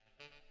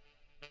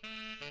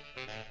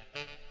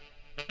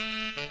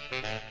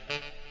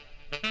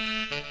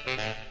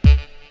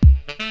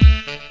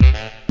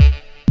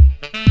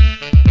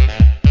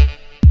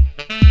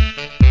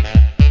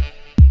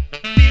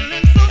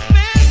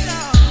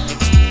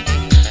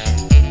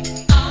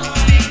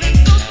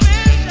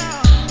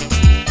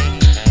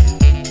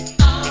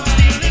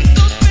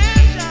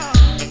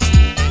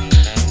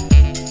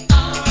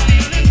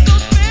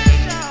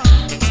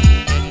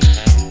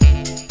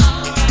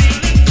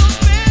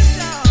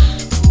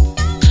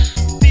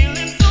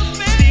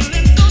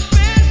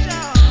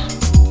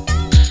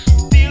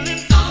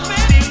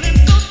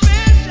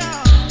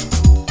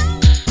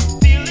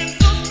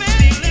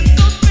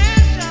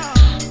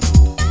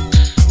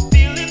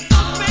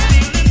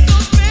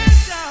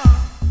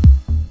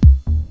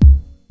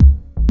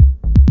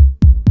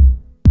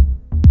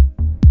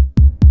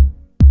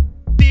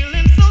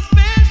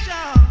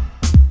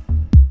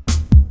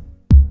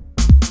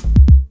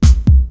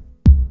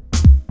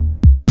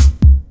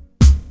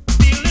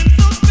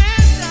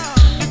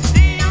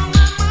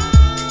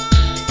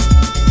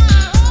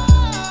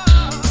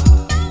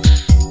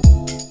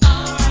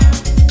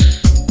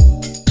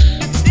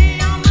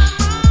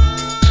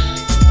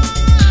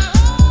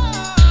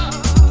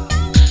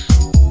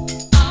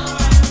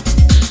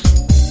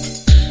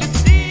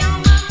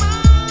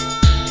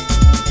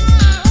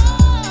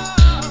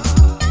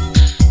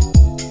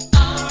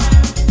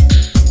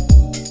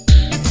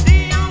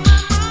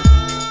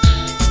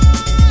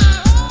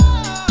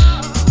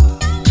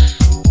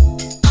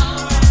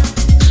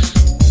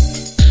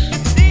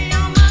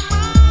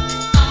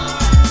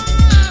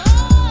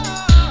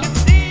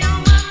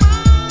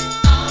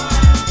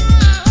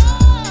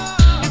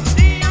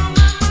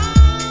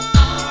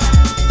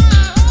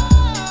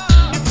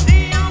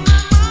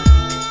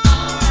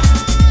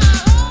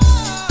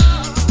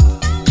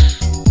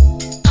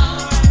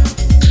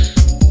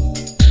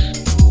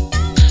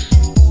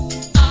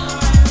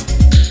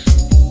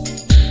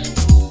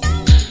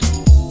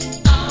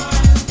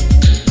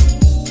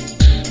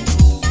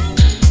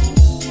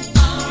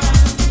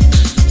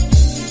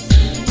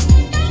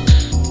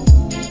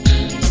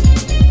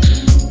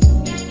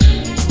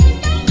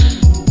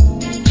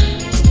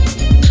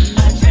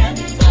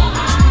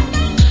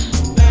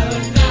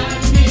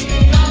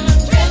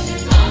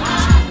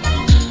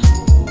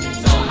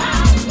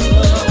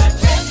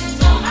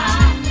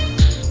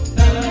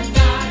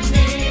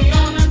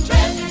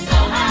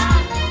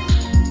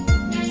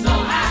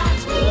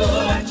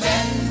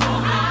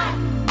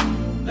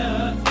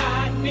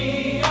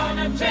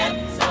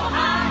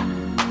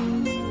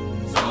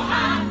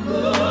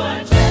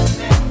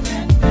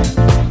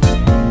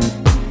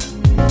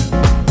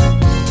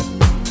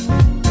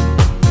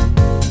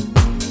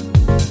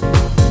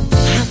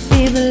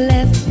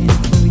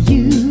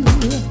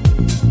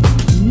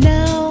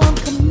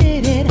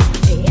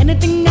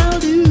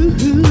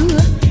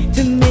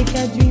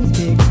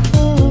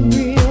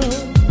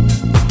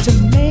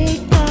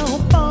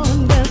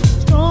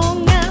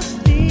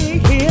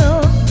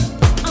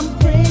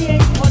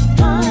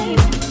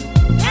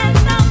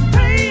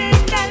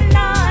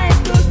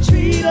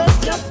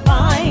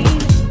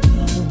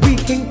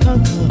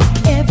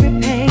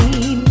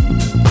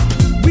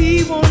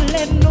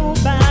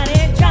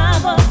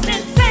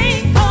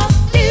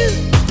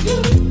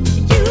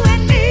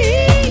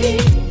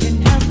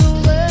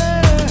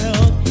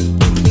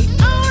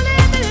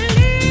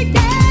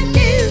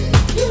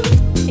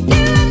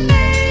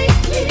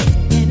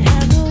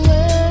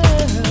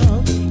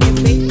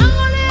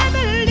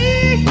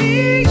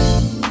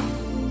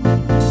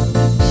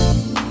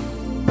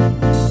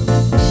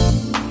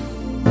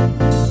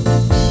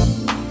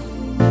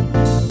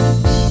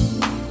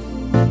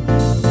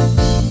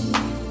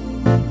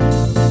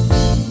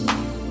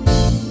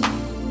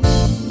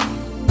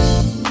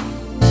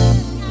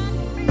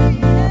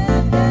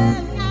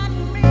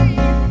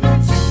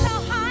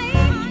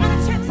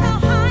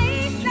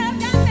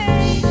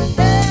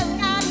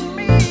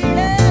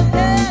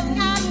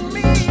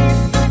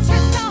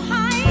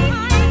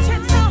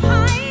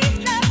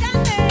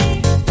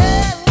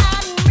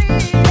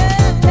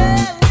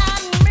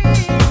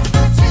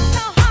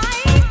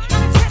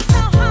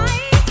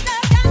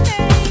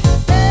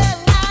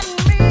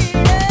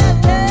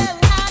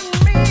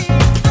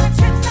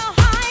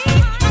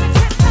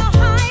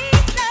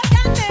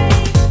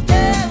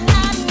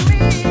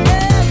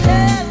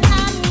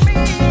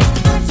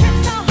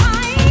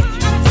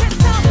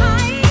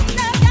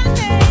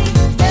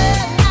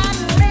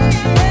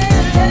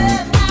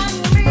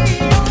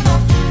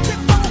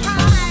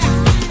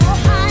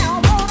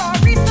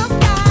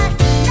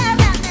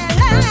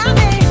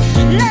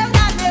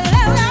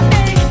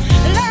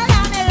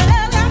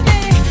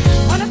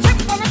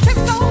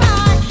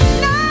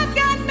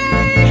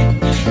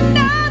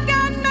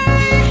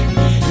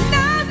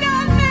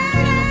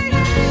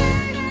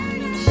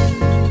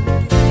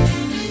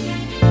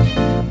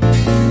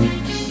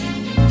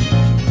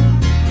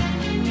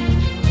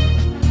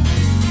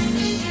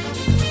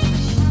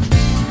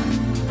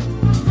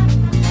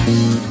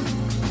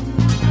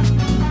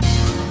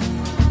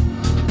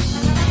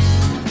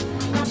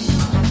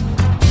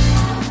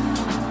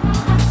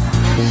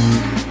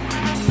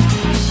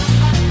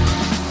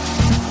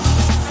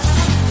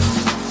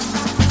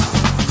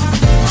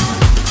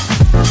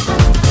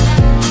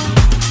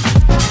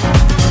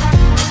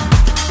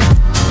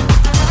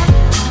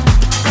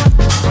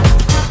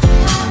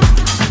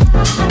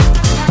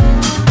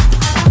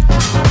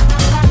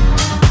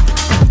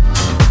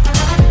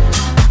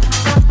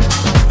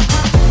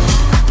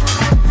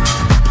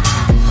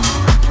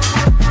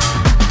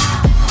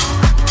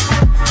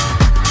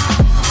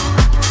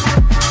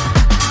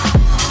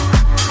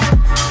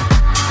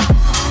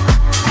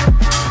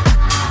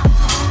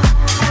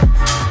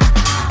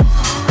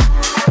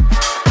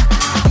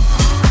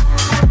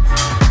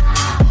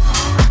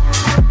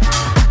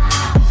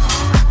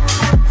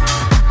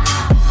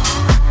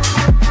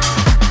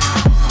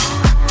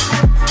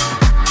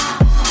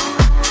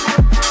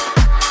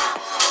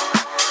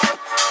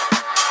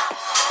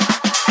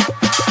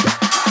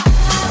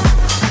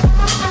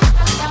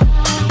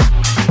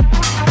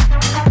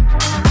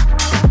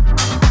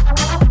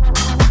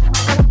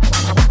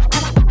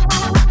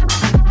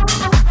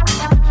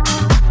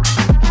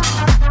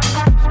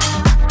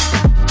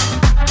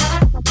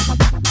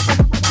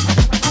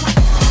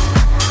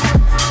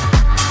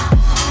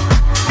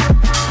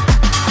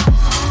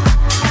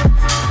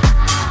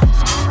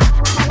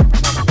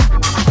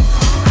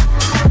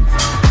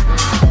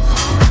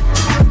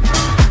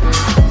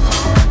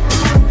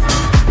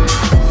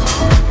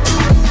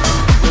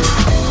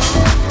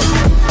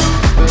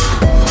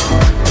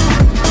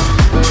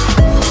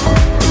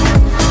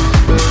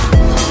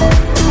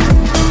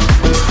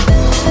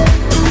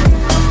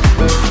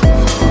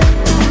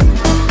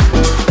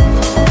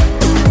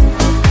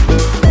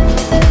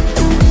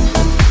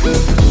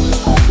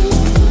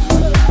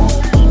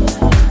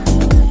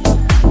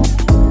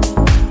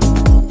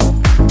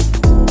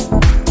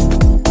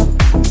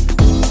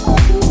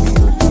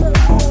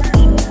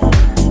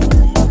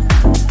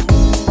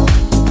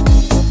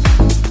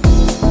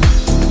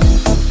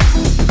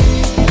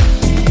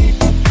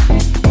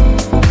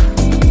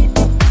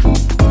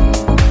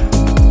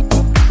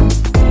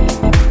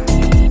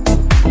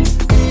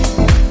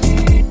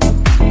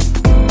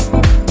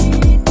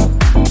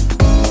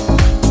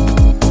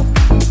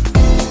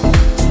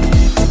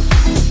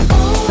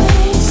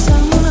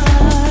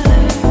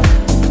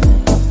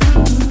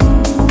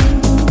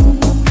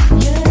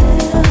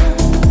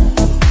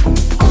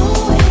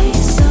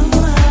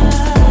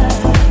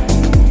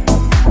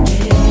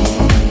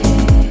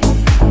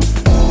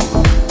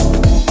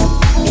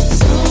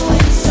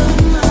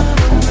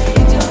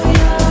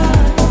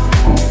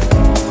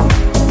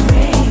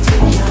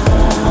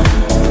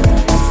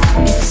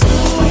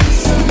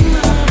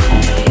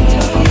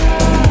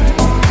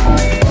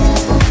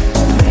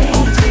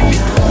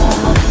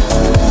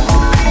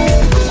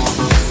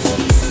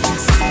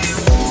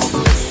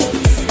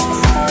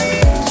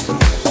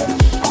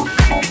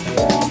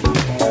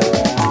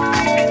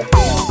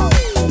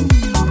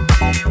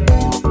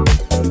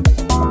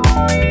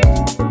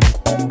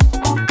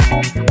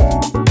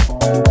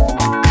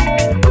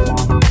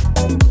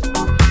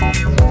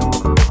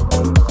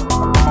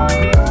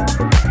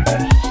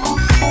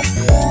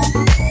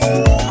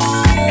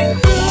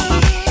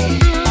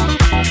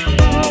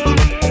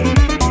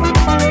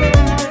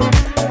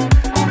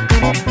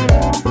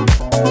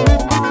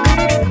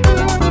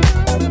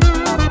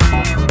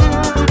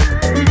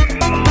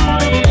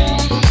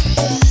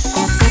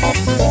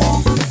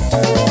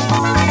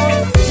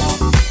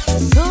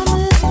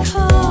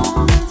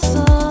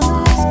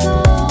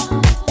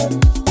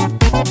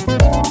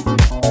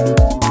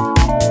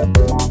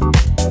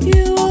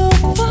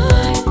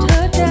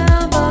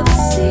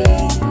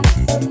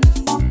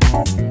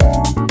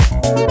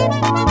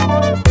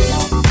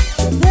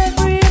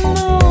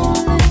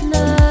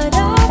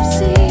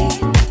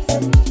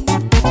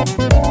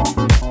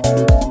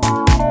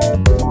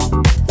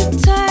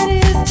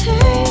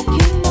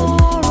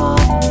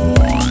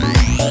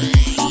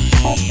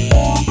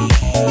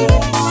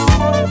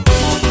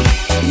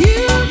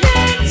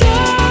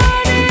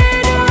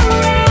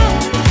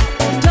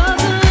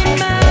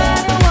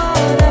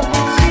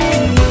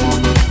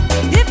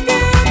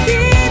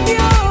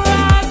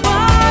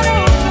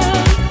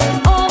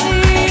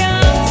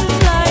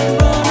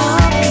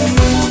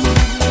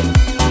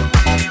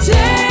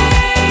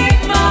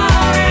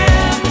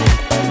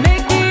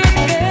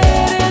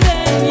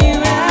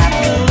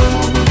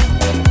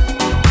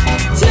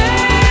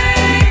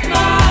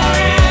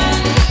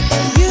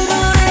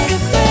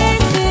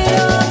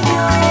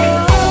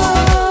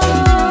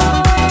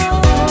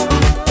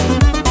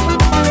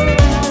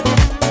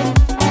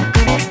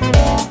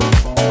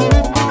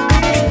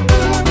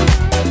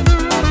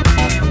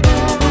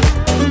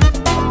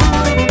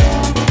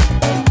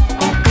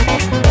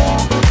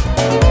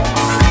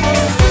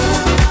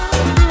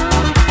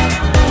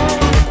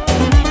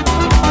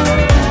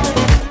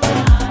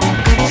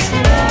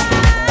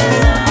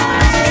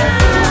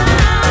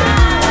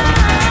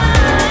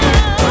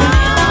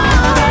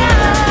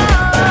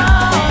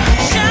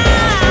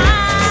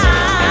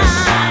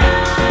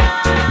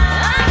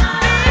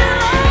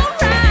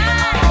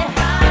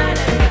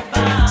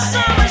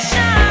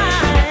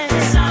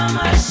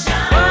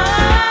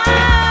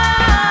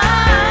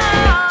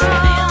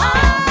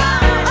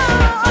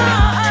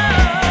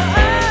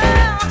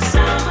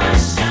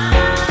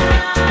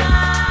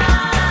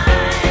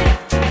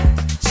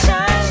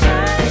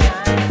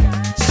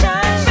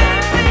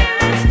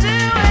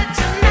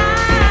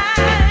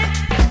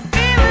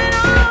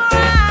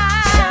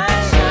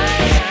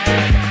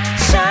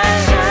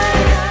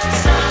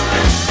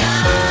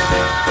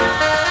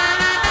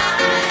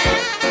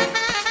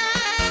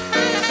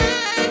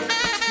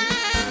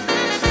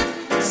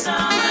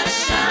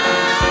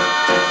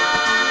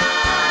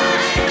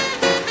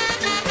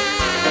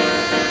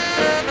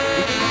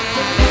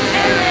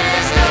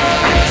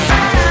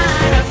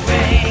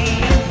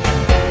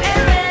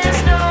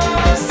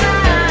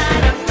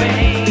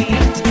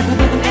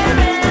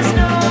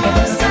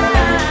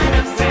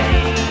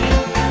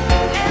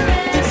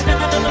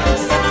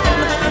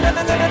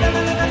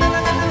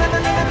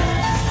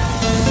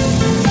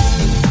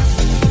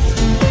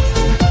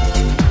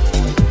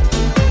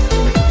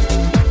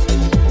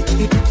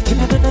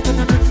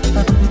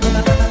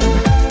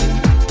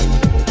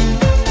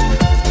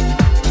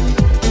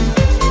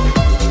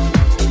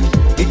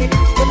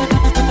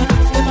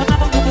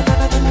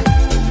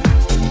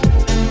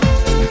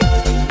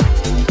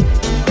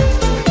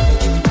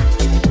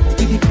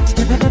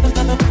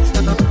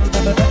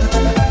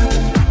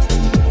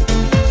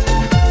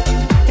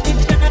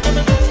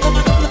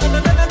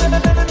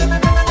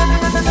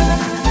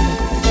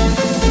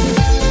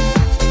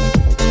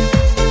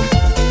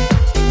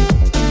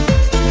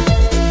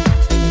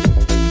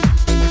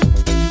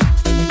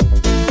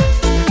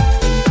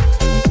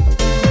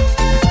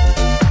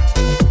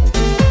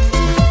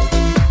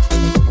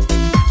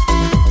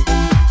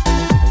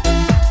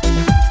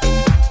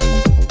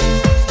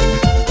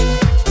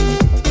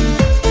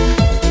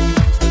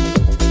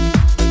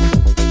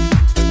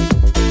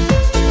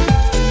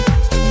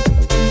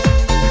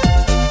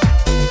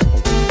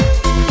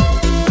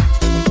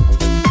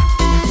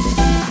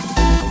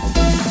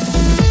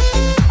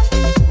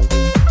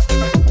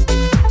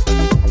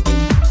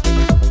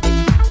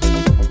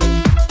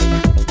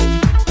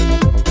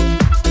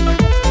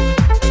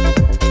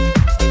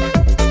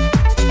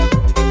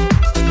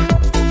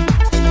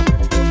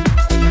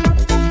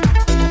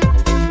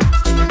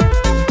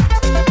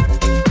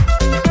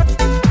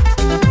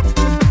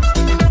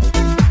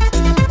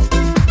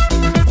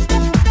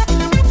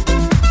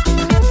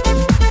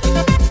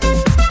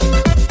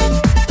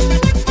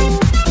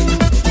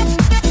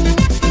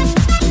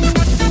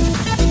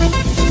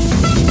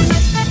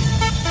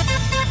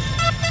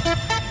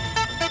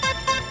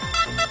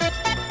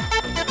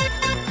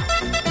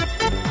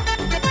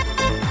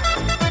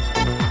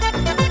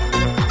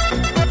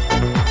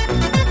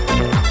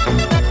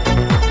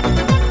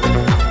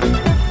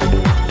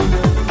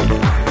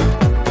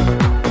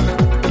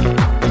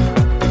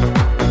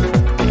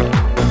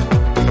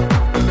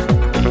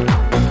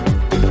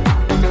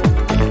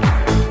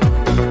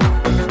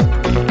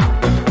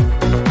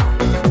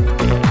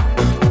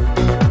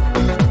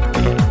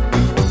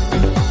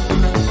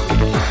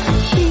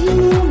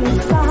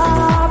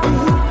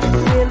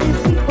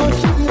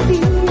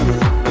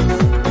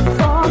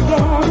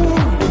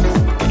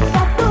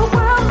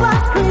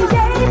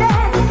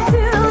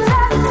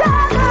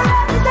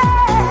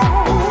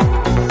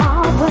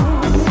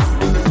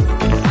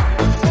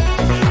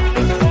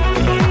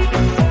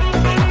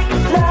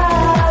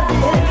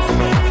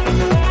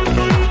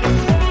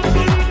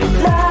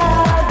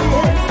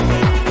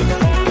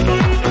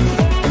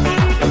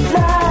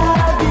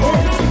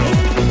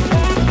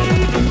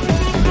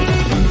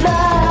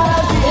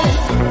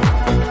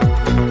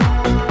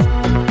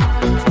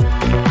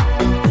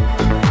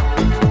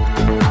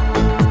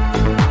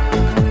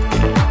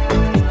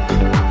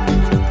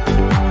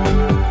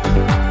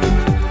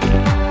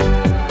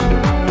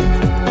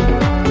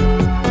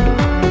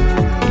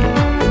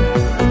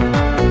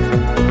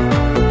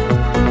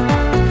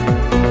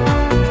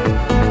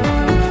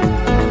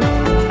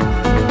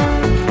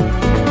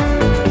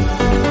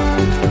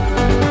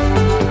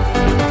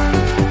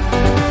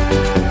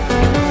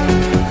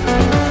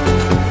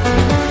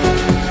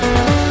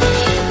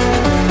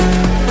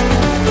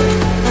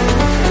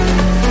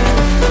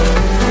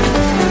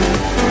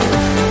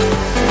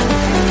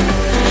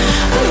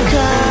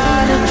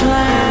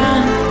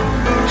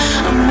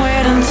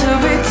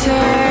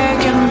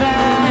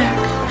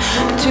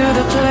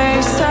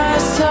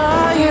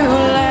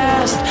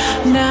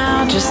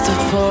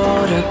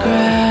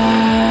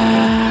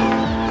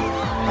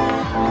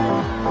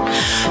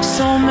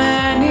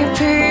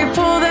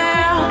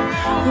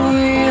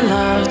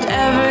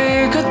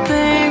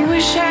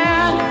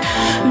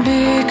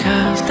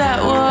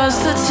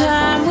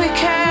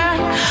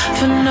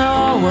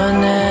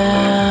one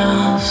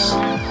else.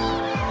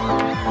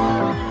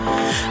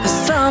 A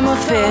summer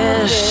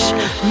fish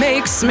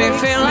makes me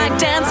feel like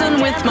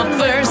dancing with my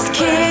first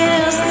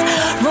kiss.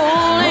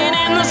 Rolling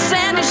in the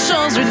sandy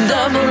shores, we're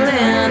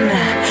doubling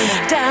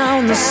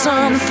down the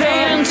sun,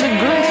 fading to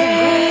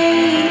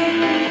gray.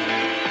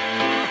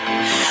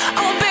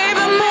 Oh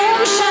baby,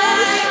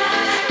 moonshine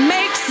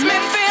makes me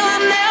feel I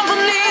never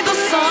need the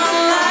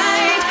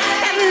sunlight.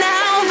 And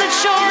now that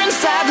you're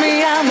inside me,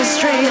 I'm a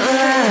straight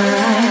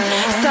line.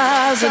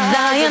 Stars are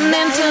dying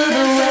into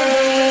the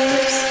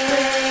waves.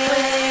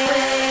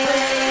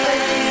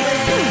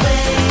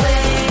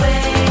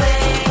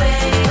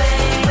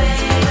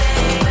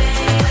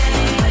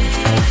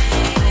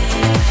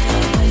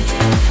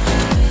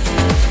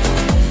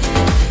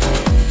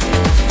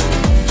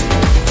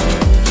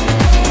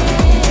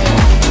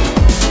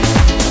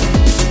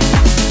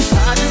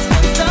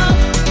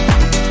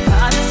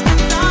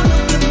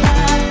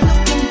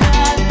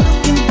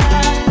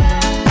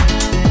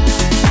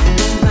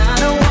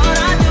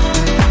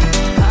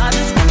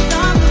 Stop.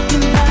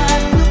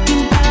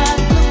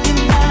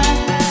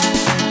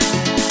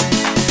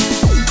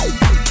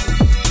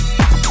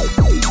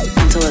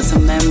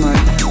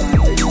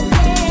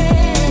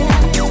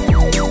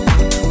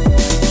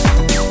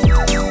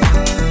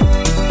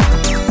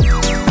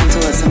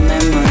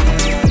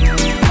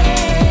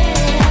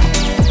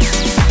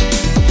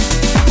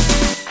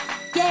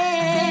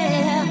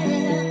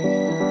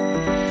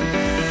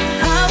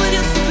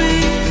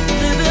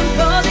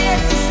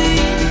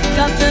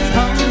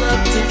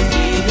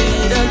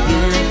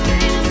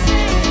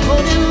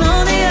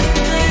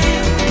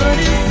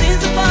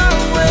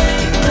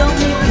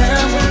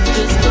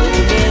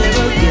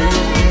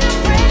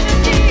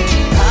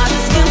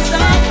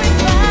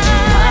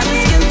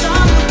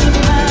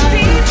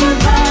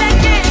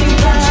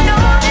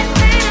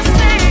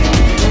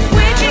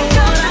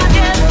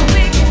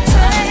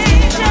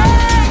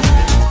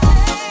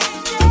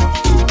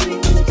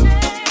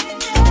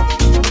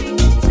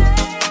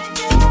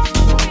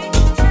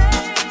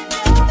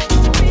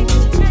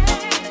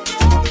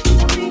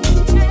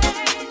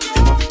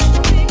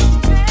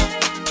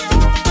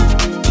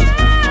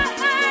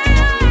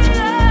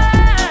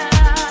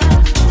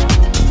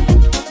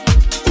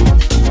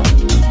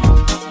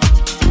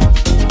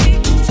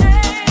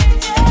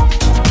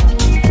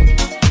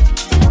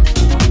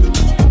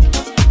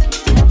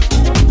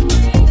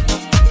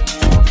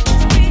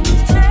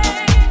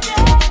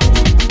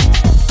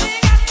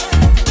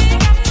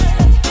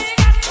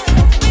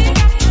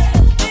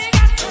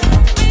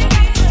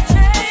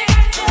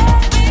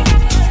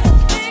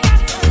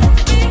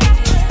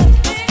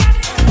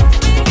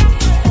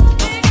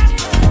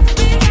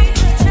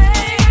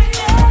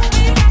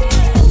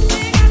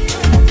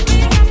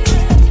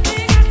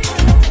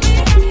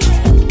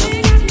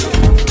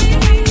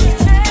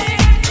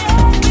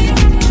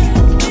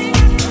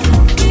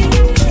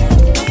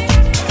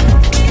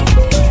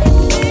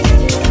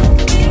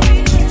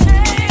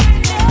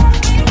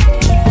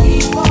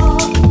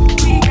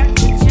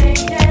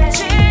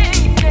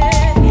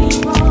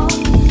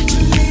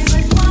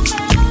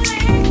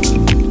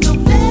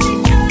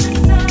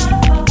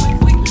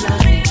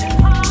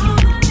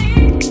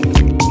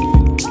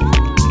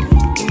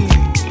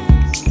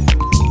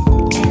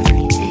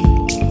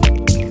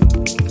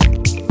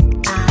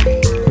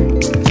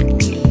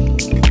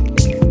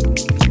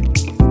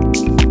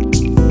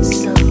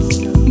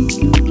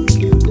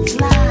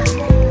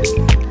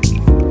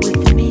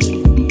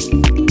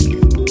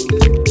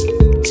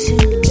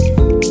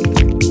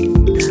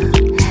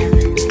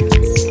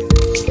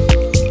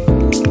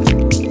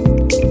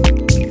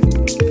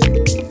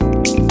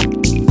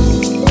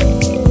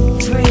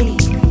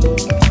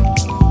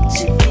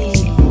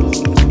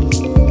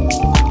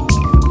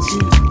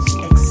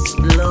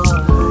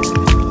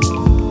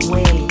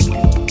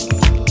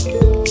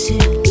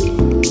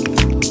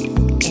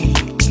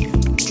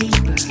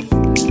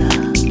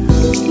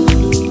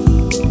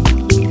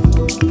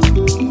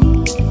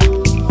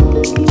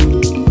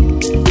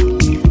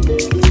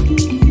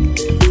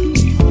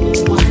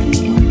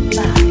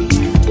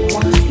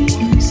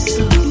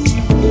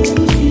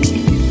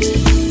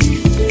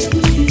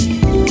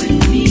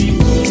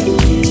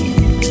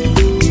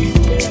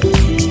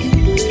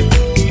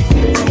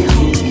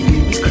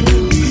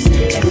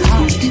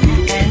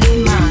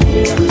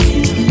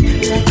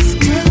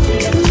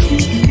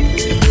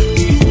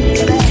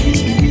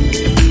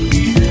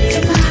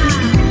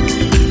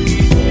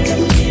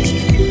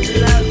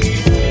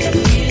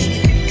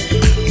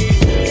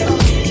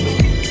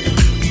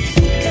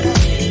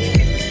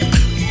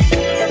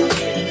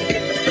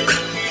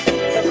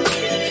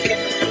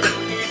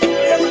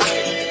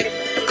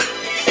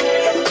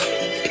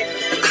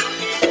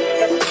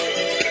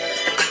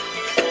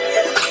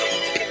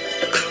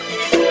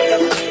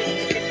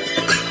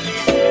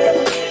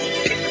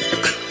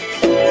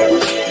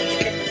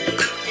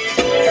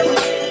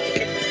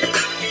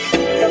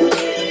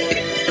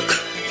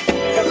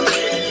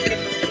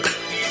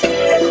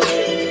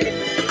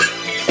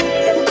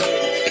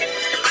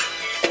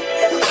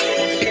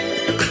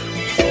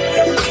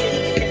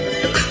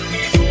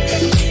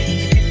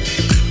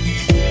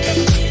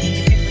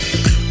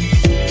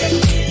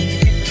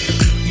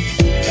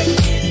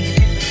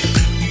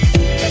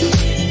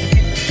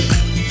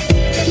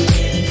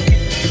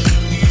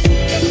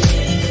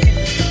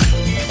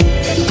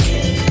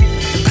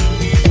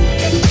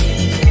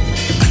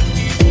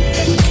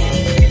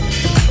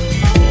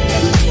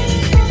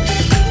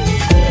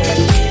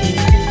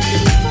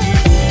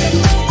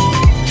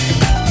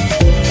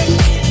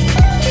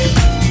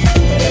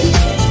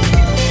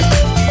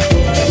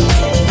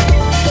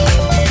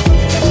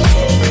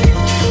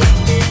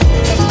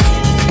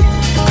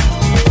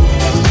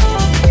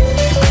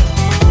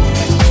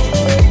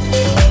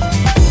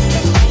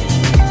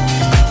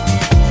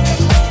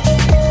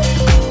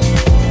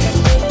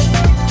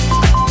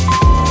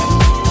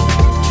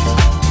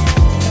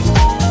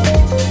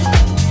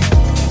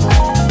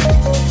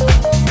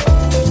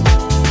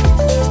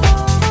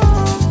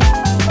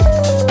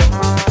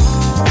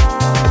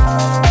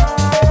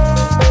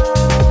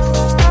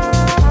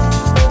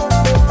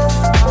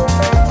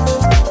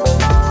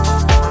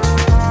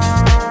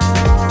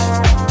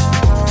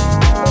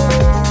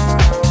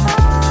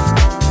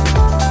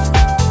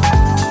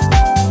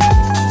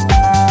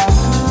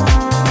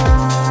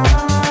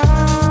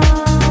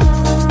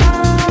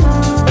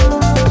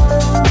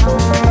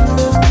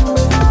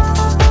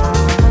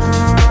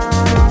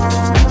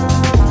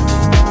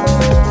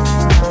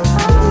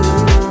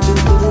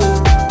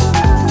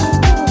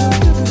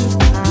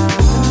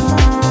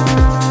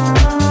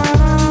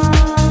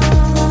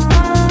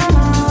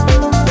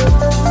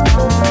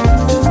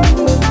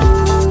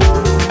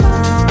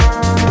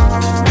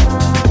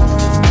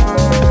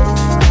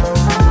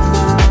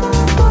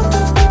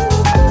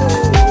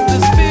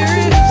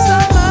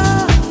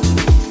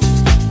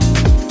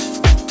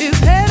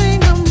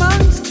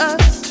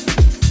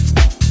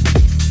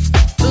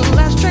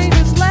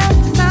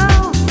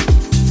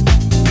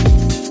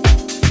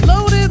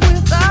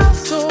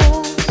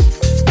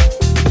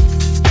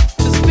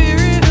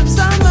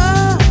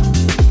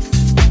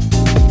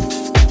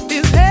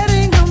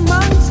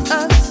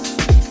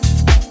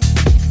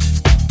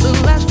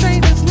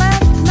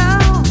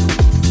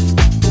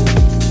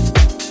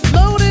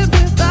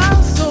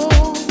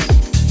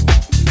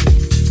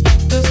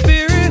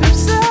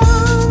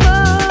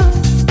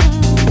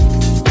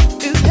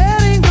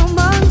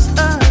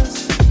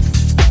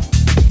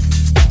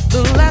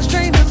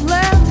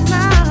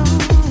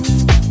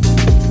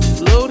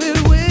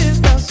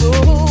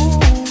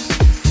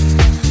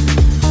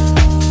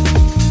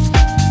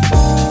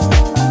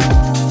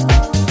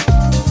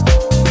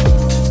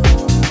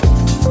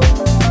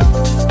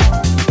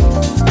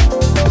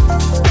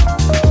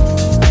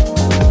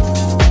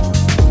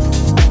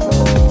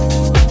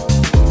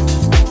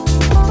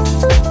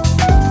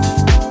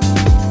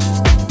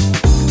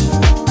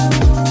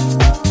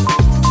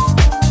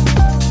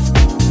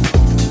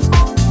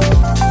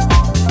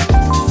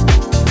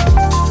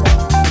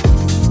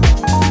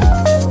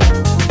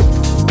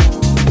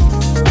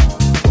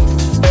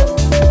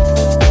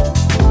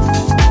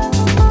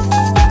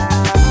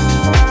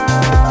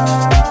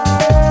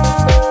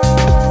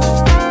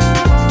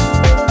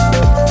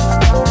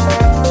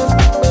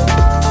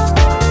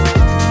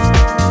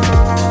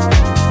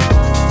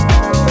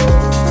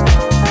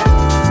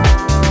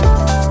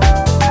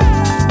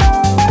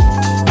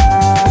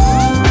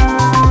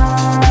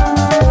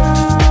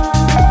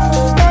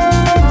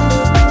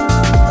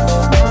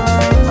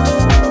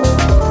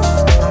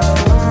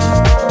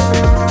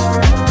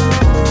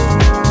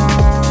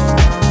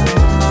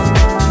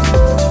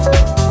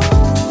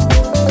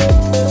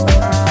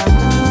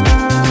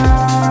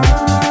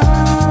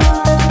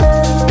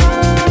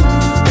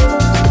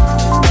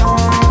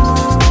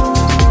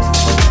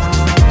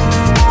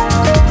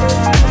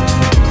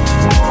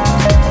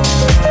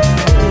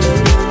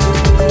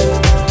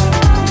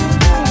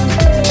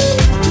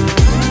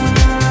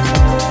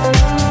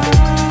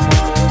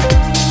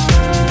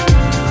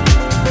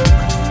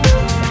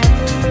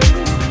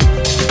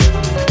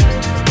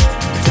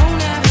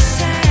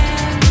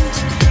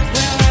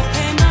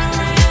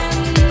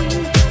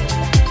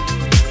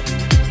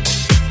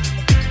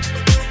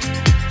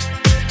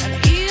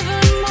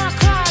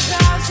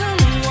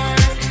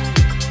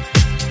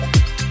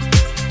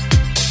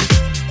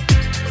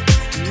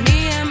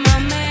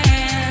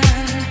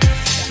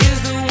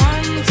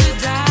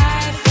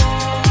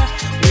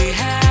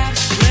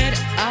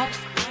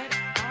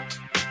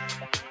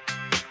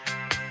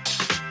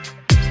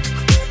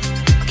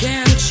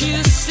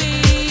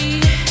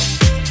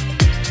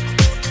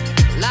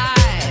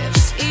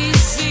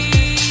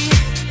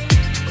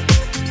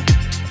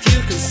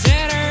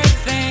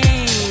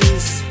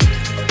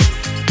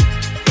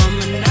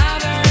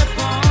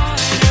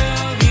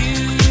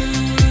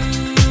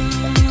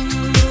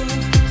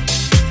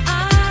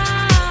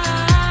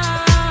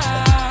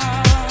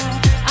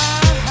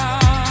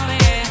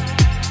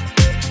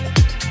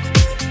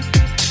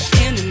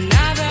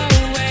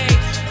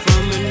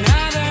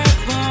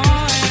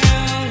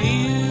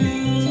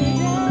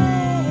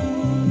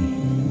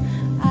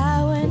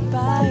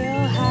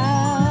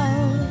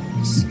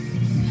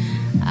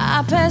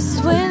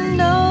 past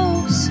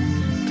windows,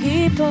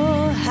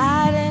 people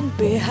hiding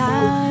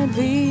behind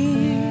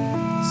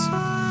these.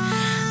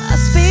 I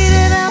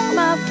speeded up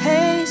my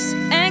pace,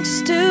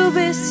 anxious to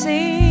be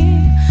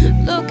seen,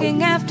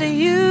 looking after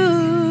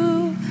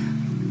you.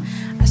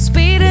 I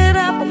speeded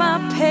up my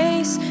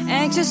pace,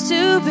 anxious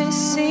to be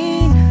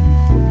seen,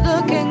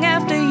 looking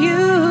after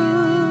you.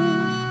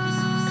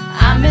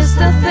 I miss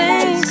the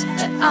things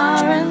that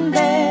aren't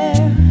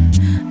there,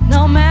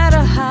 no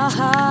matter how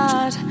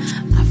hard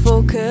I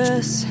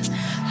focus,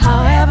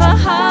 however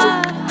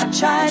hard I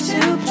try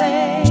to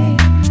play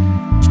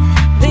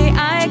the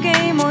eye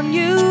game on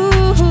you.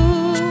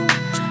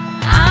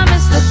 I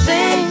miss the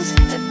things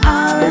that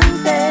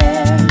aren't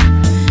there,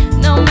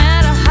 no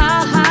matter how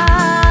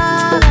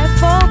hard I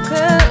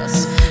focus,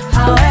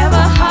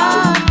 however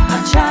hard I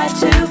try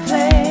to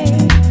play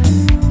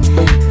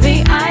the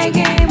eye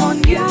game on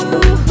you.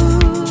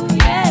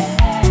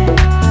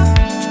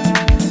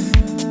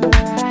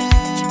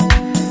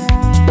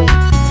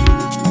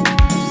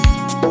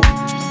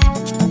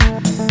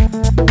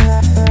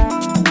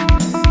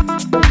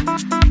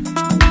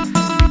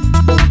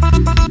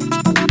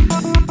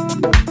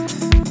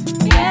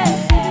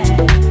 Yeah.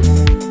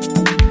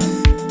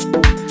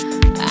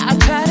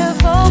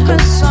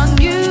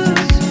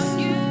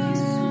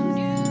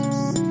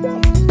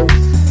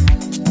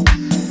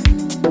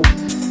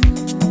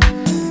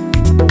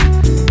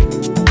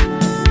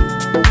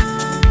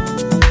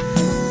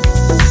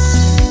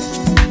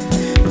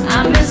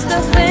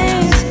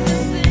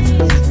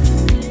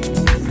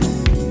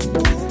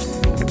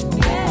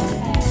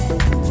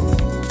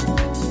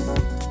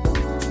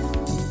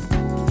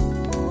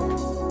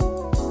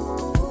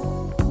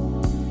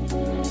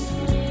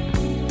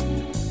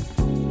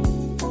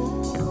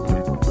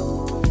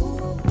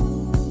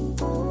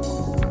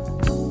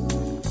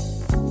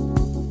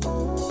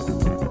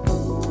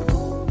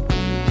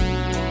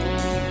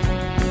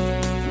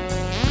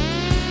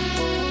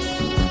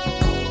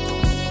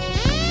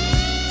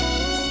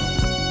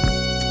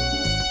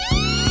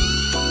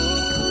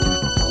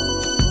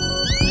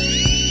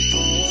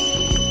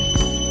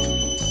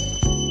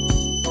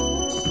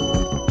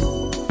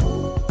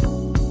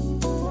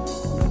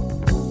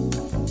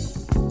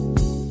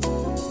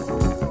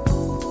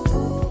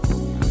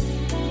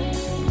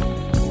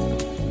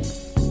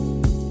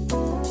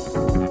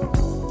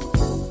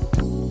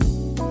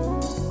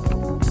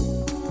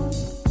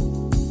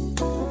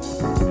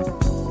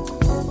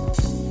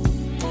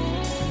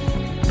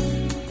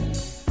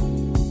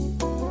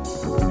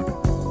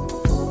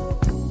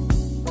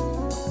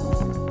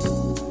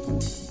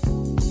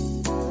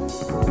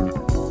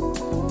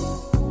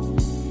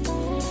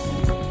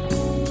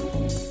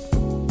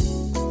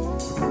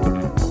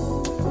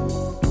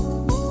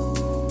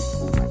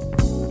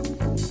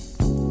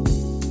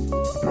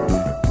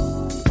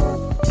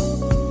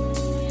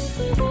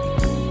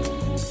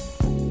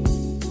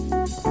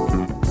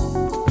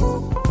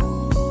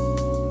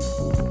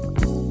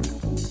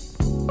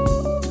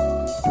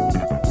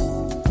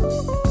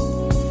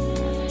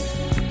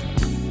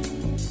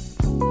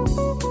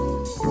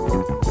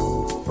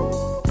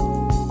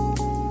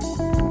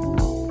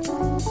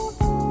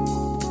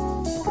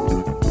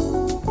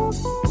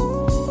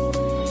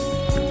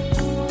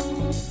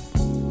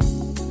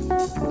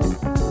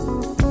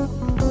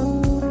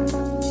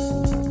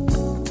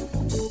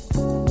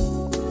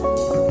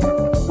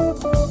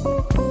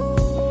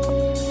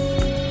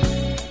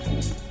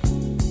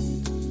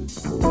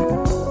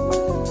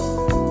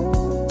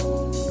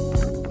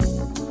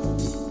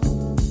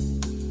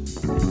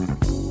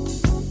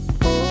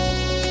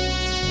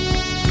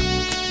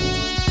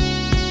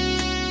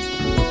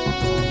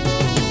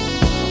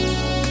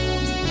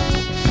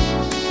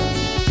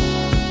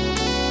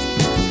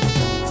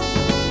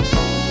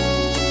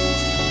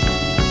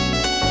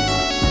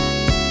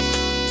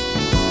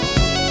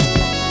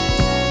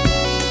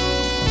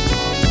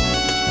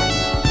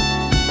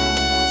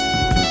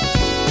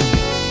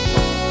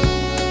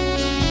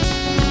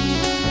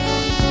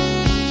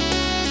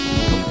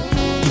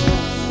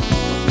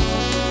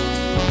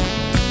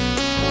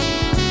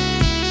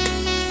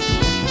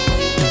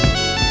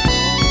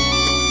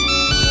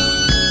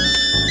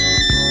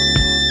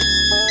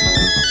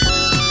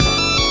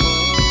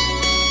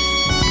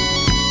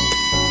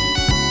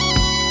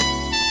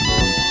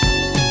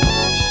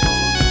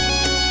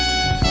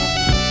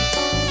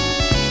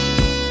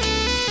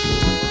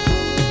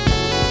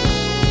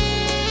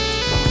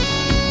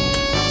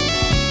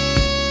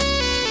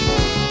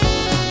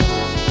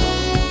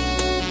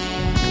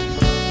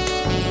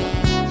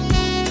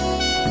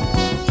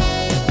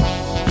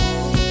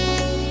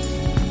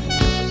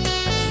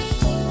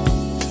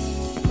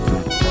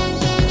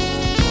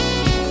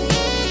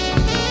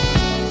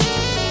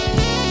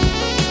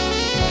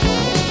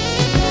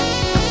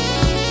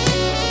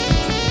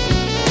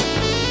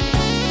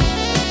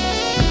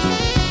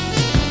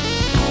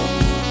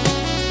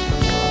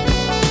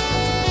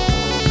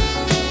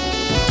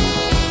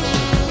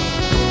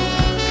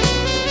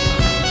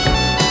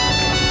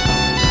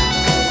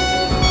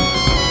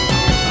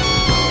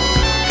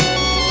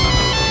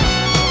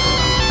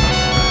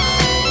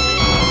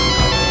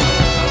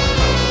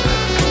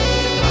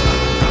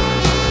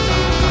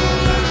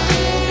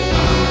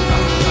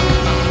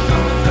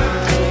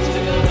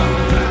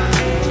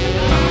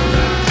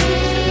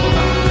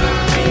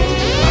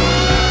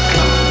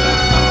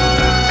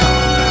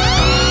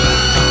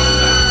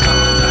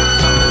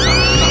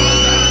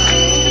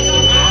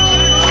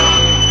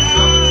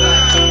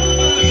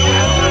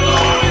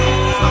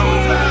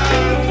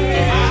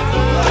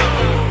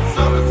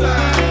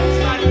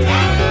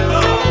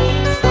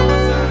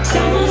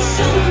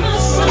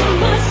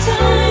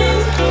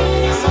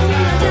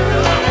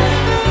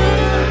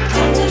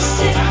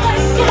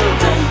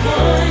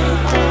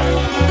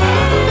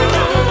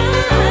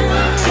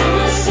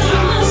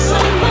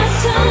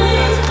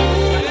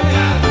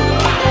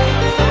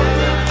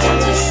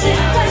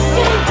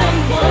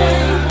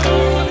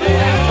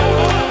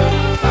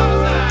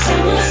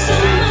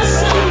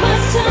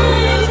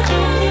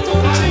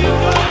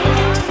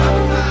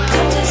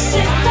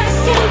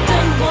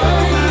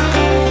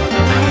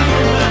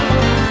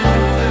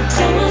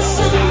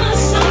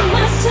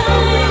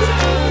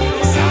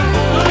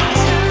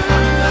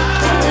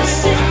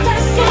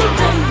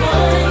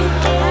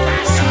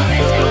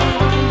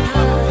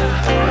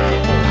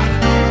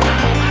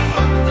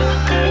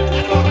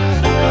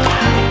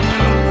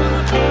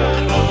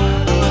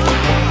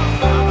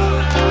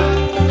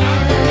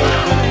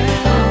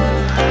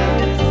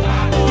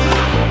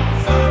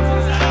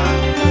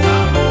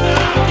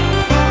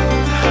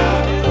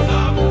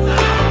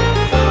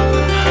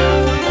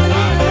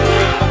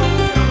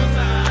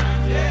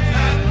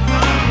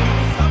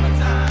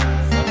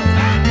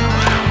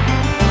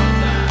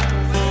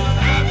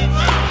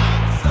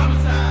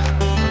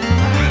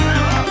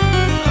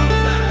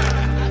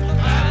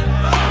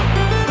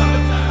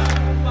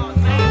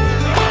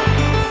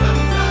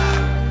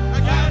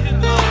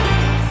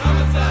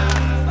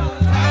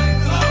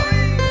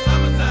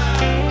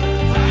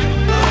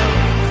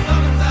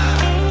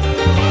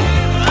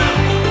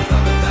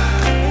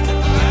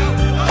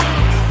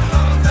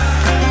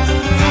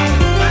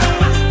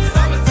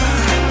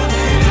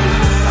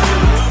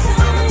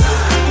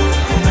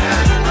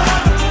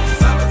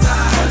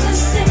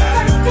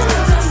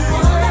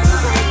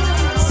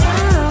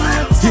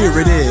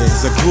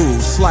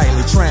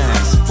 slightly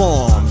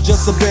transformed.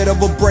 Just a bit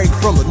of a break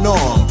from the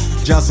norm.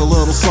 Just a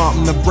little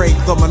something to break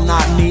the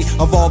monotony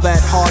of all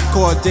that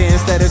hardcore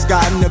dance that has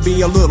gotten to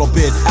be a little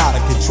bit out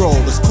of control.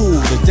 It's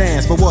cool to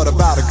dance, but what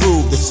about a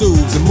groove that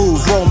soothes and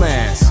moves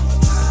romance?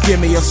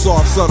 Give me a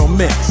soft, subtle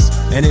mix,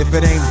 and if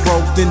it ain't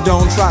broke, then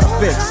don't try to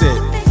fix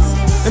it.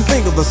 And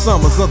think of the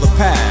summers of the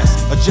past.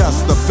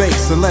 Adjust the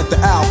bass and let the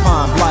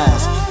Alpine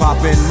blast.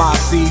 Pop in my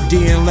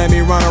CD and let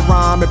me run a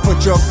rhyme and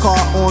put your car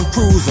on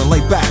cruise and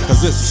lay back,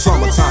 cause it's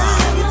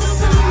summertime.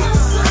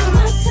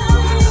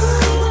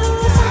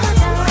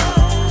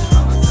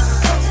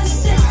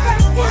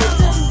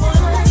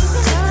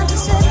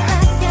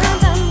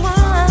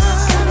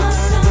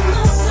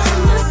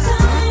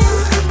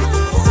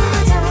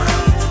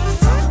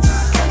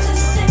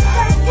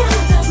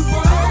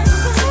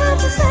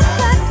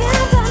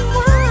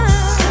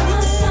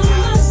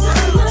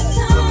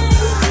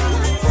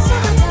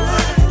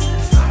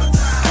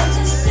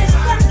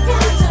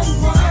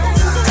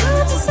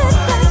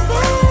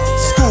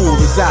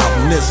 Out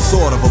and it's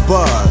sort of a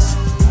buzz,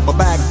 but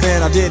back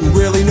then I didn't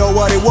really know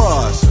what it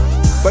was.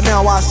 But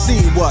now I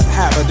see what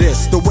happened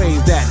is the way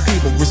that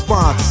people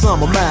respond to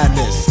summer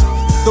madness.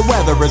 The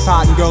weather is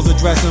hot and girls are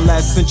dressing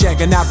less and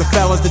checking out the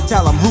fellas to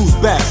tell them who's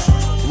best.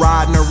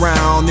 Riding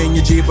around in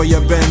your Jeep or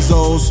your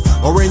Benzos,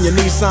 or in your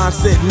Nissan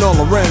sitting on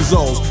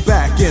Lorenzo's.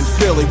 Back in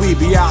Philly we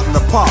be out in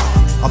the park.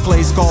 A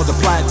place called the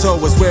Plateau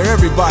is where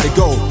everybody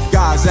go.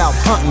 Guys out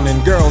hunting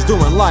and girls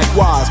doing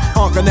likewise,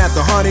 honking at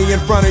the honey in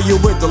front of you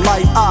with the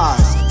light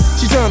eyes.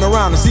 She turn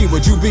around and see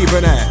what you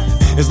beeping at.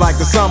 It's like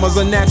the summer's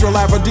a natural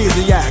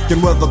aphrodisiac,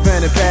 and with a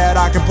pen and pad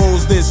I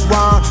compose this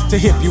rhyme to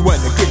hip you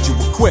and to get you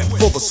equipped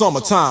for the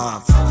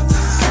summertime.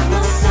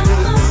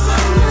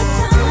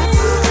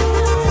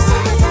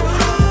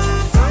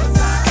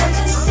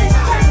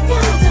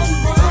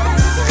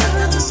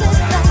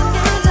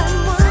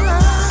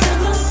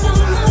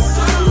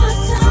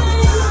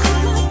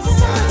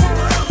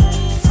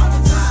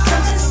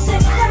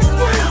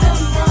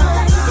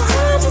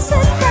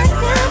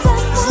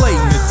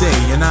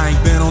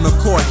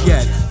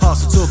 Yet,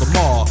 hustle to the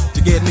mall to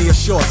get me a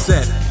short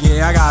set.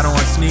 Yeah, I got on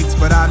sneaks,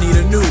 but I need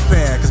a new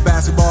pair, cause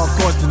basketball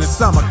courts in the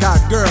summer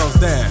got girls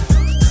there.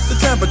 The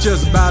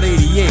temperature's about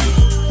 88.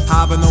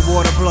 Hop in the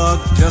water plug,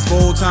 just for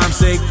old time's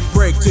sake.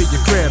 Break to your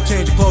crib,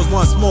 change your clothes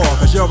once more,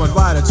 cause you're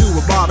invited to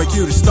a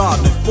barbecue that's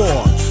starting at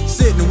 4.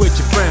 Sitting with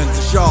your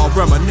friends as y'all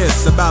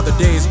reminisce about the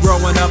days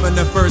growing up and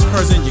the first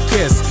person you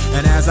kiss.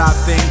 And as I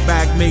think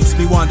back, makes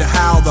me wonder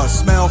how the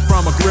smell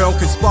from a grill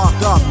can spark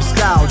up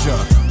nostalgia.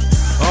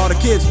 All the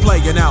kids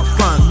playing out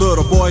front,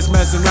 little boys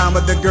messing around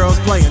with the girls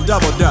playing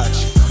double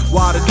dutch,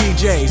 while the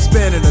DJ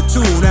spinning a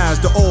tune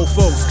as the old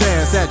folks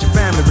dance at your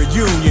family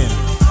reunion.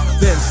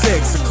 Then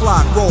 6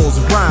 o'clock rolls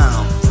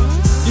around,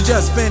 you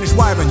just finished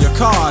wiping your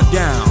car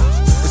down.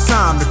 It's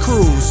time to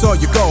cruise, so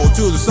you go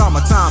to the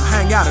summertime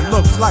hangout. It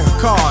looks like a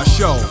car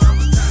show.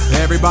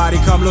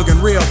 Everybody come looking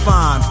real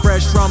fine,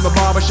 fresh from the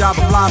barbershop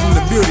or fly from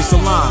the beauty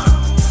salon.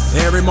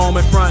 Every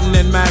moment frontin'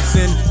 and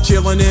maxin',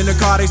 chillin' in the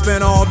car, they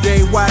spend all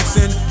day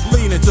waxin',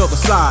 leaning to the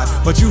side,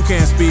 but you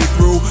can't speed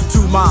through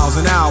 2 miles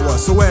an hour,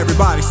 so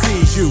everybody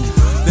sees you.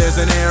 There's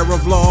an air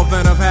of love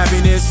and of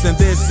happiness, and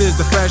this is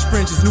the Fresh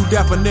Prince's new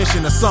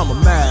definition of summer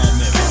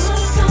madness.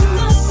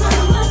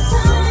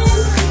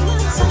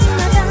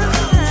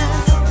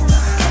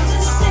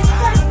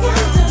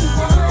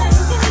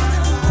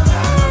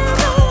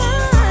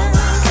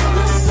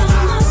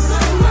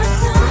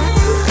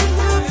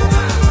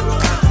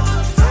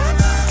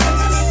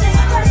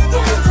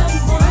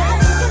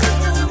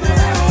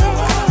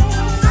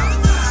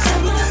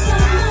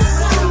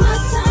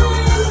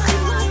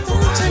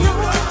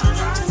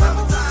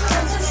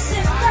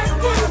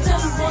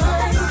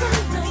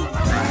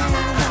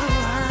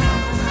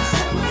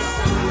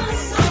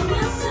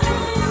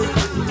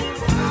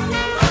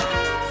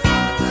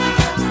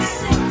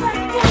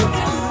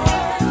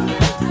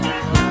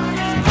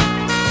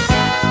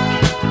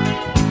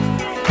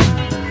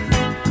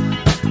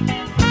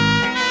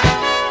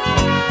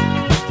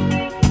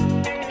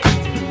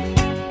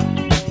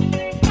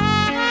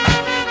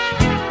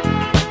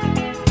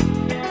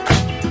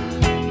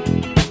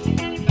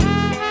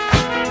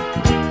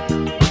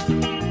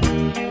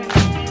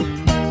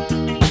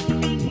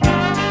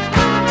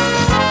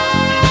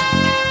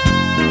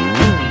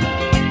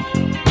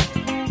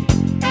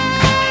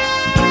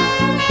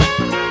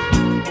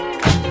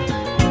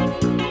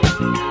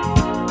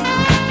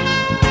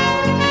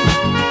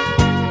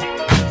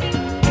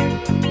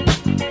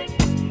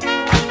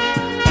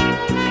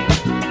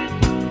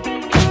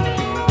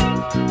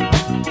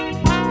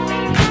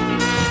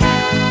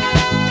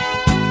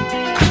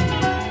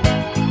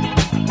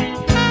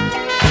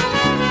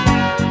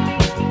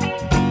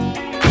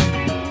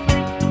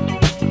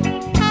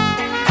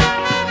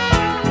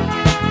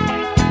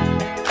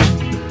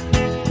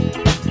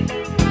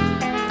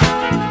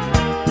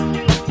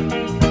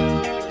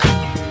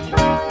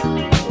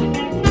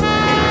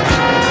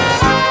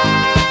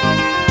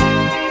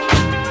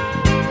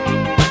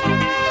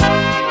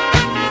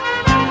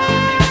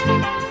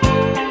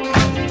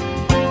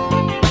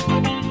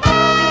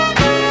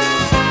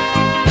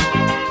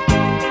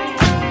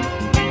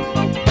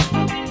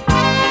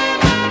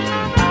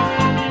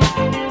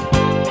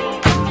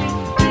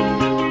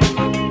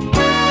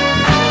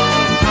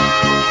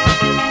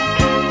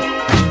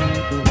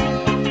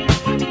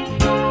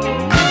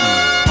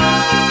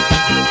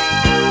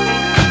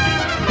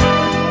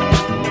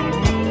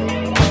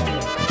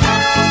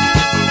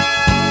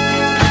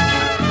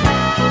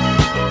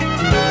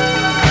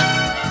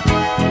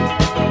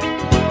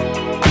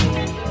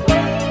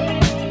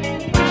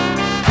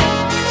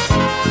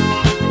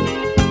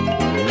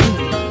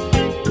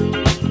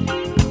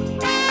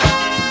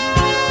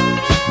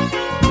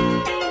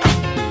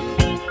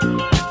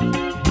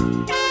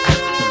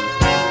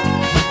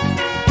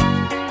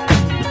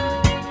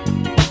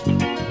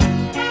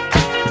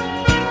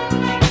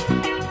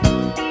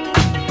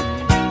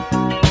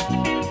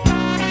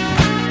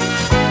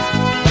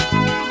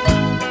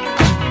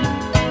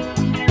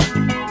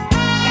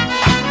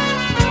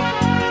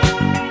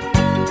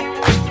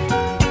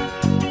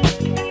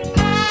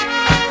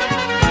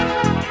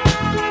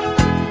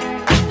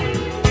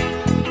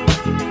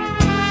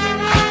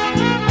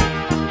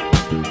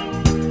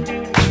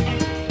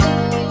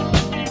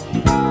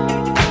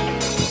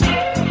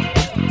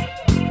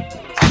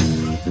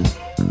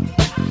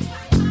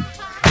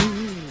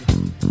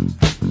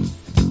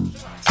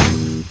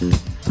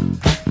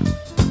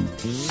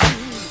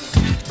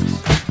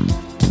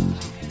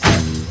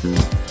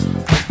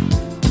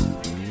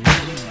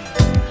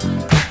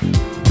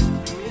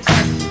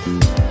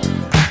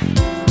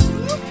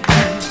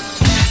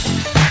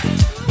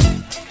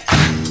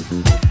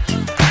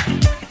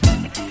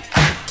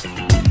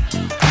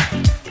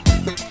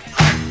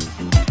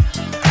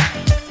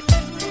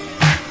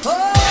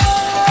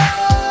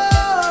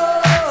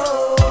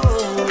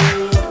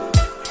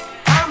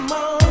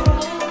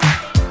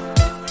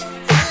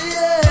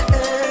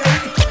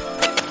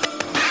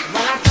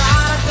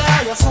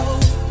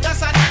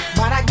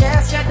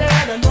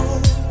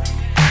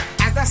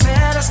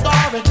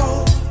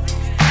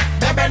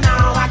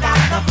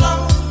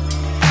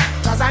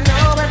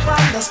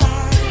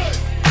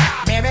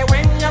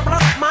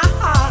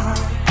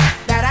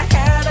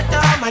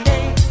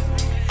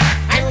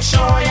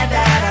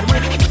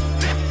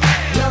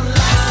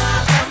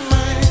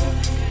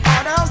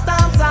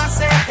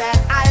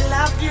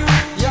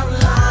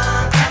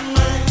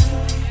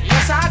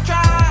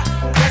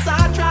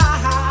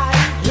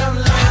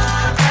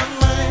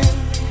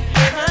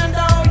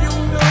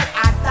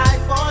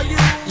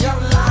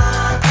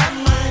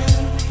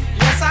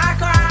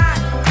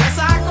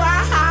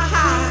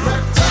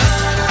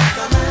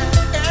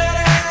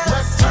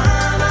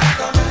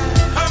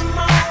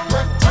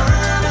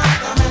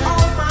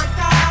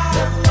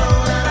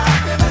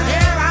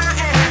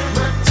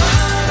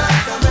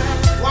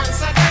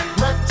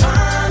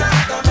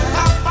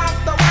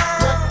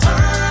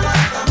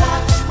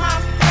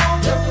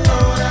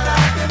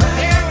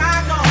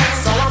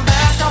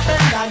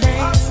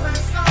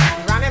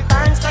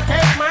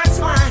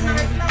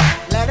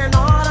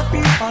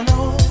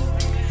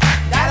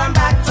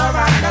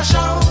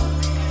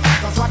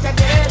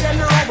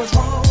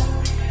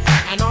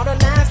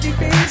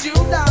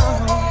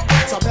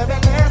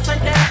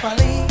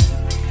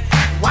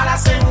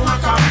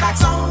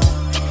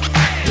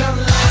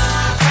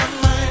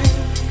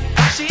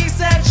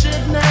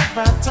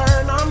 never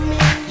turn on me.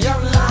 You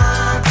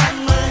lied to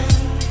me,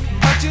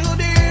 but you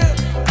did,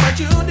 but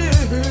you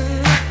did.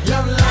 You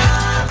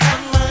lied to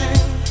me.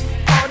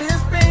 All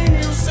this pain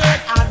you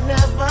said I'd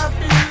never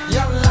feel.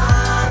 You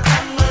lied to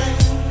me,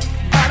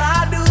 but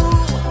I do,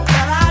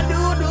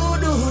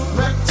 do.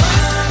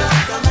 Return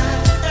after me,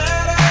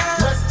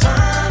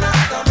 return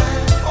after me.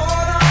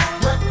 Hold on,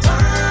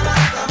 return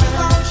after me.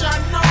 Don't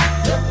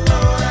you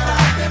know that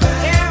I've been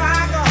there? Here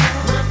I go.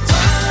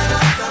 Return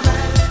after me,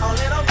 oh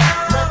little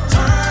girl.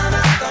 Return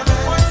after me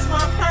once more.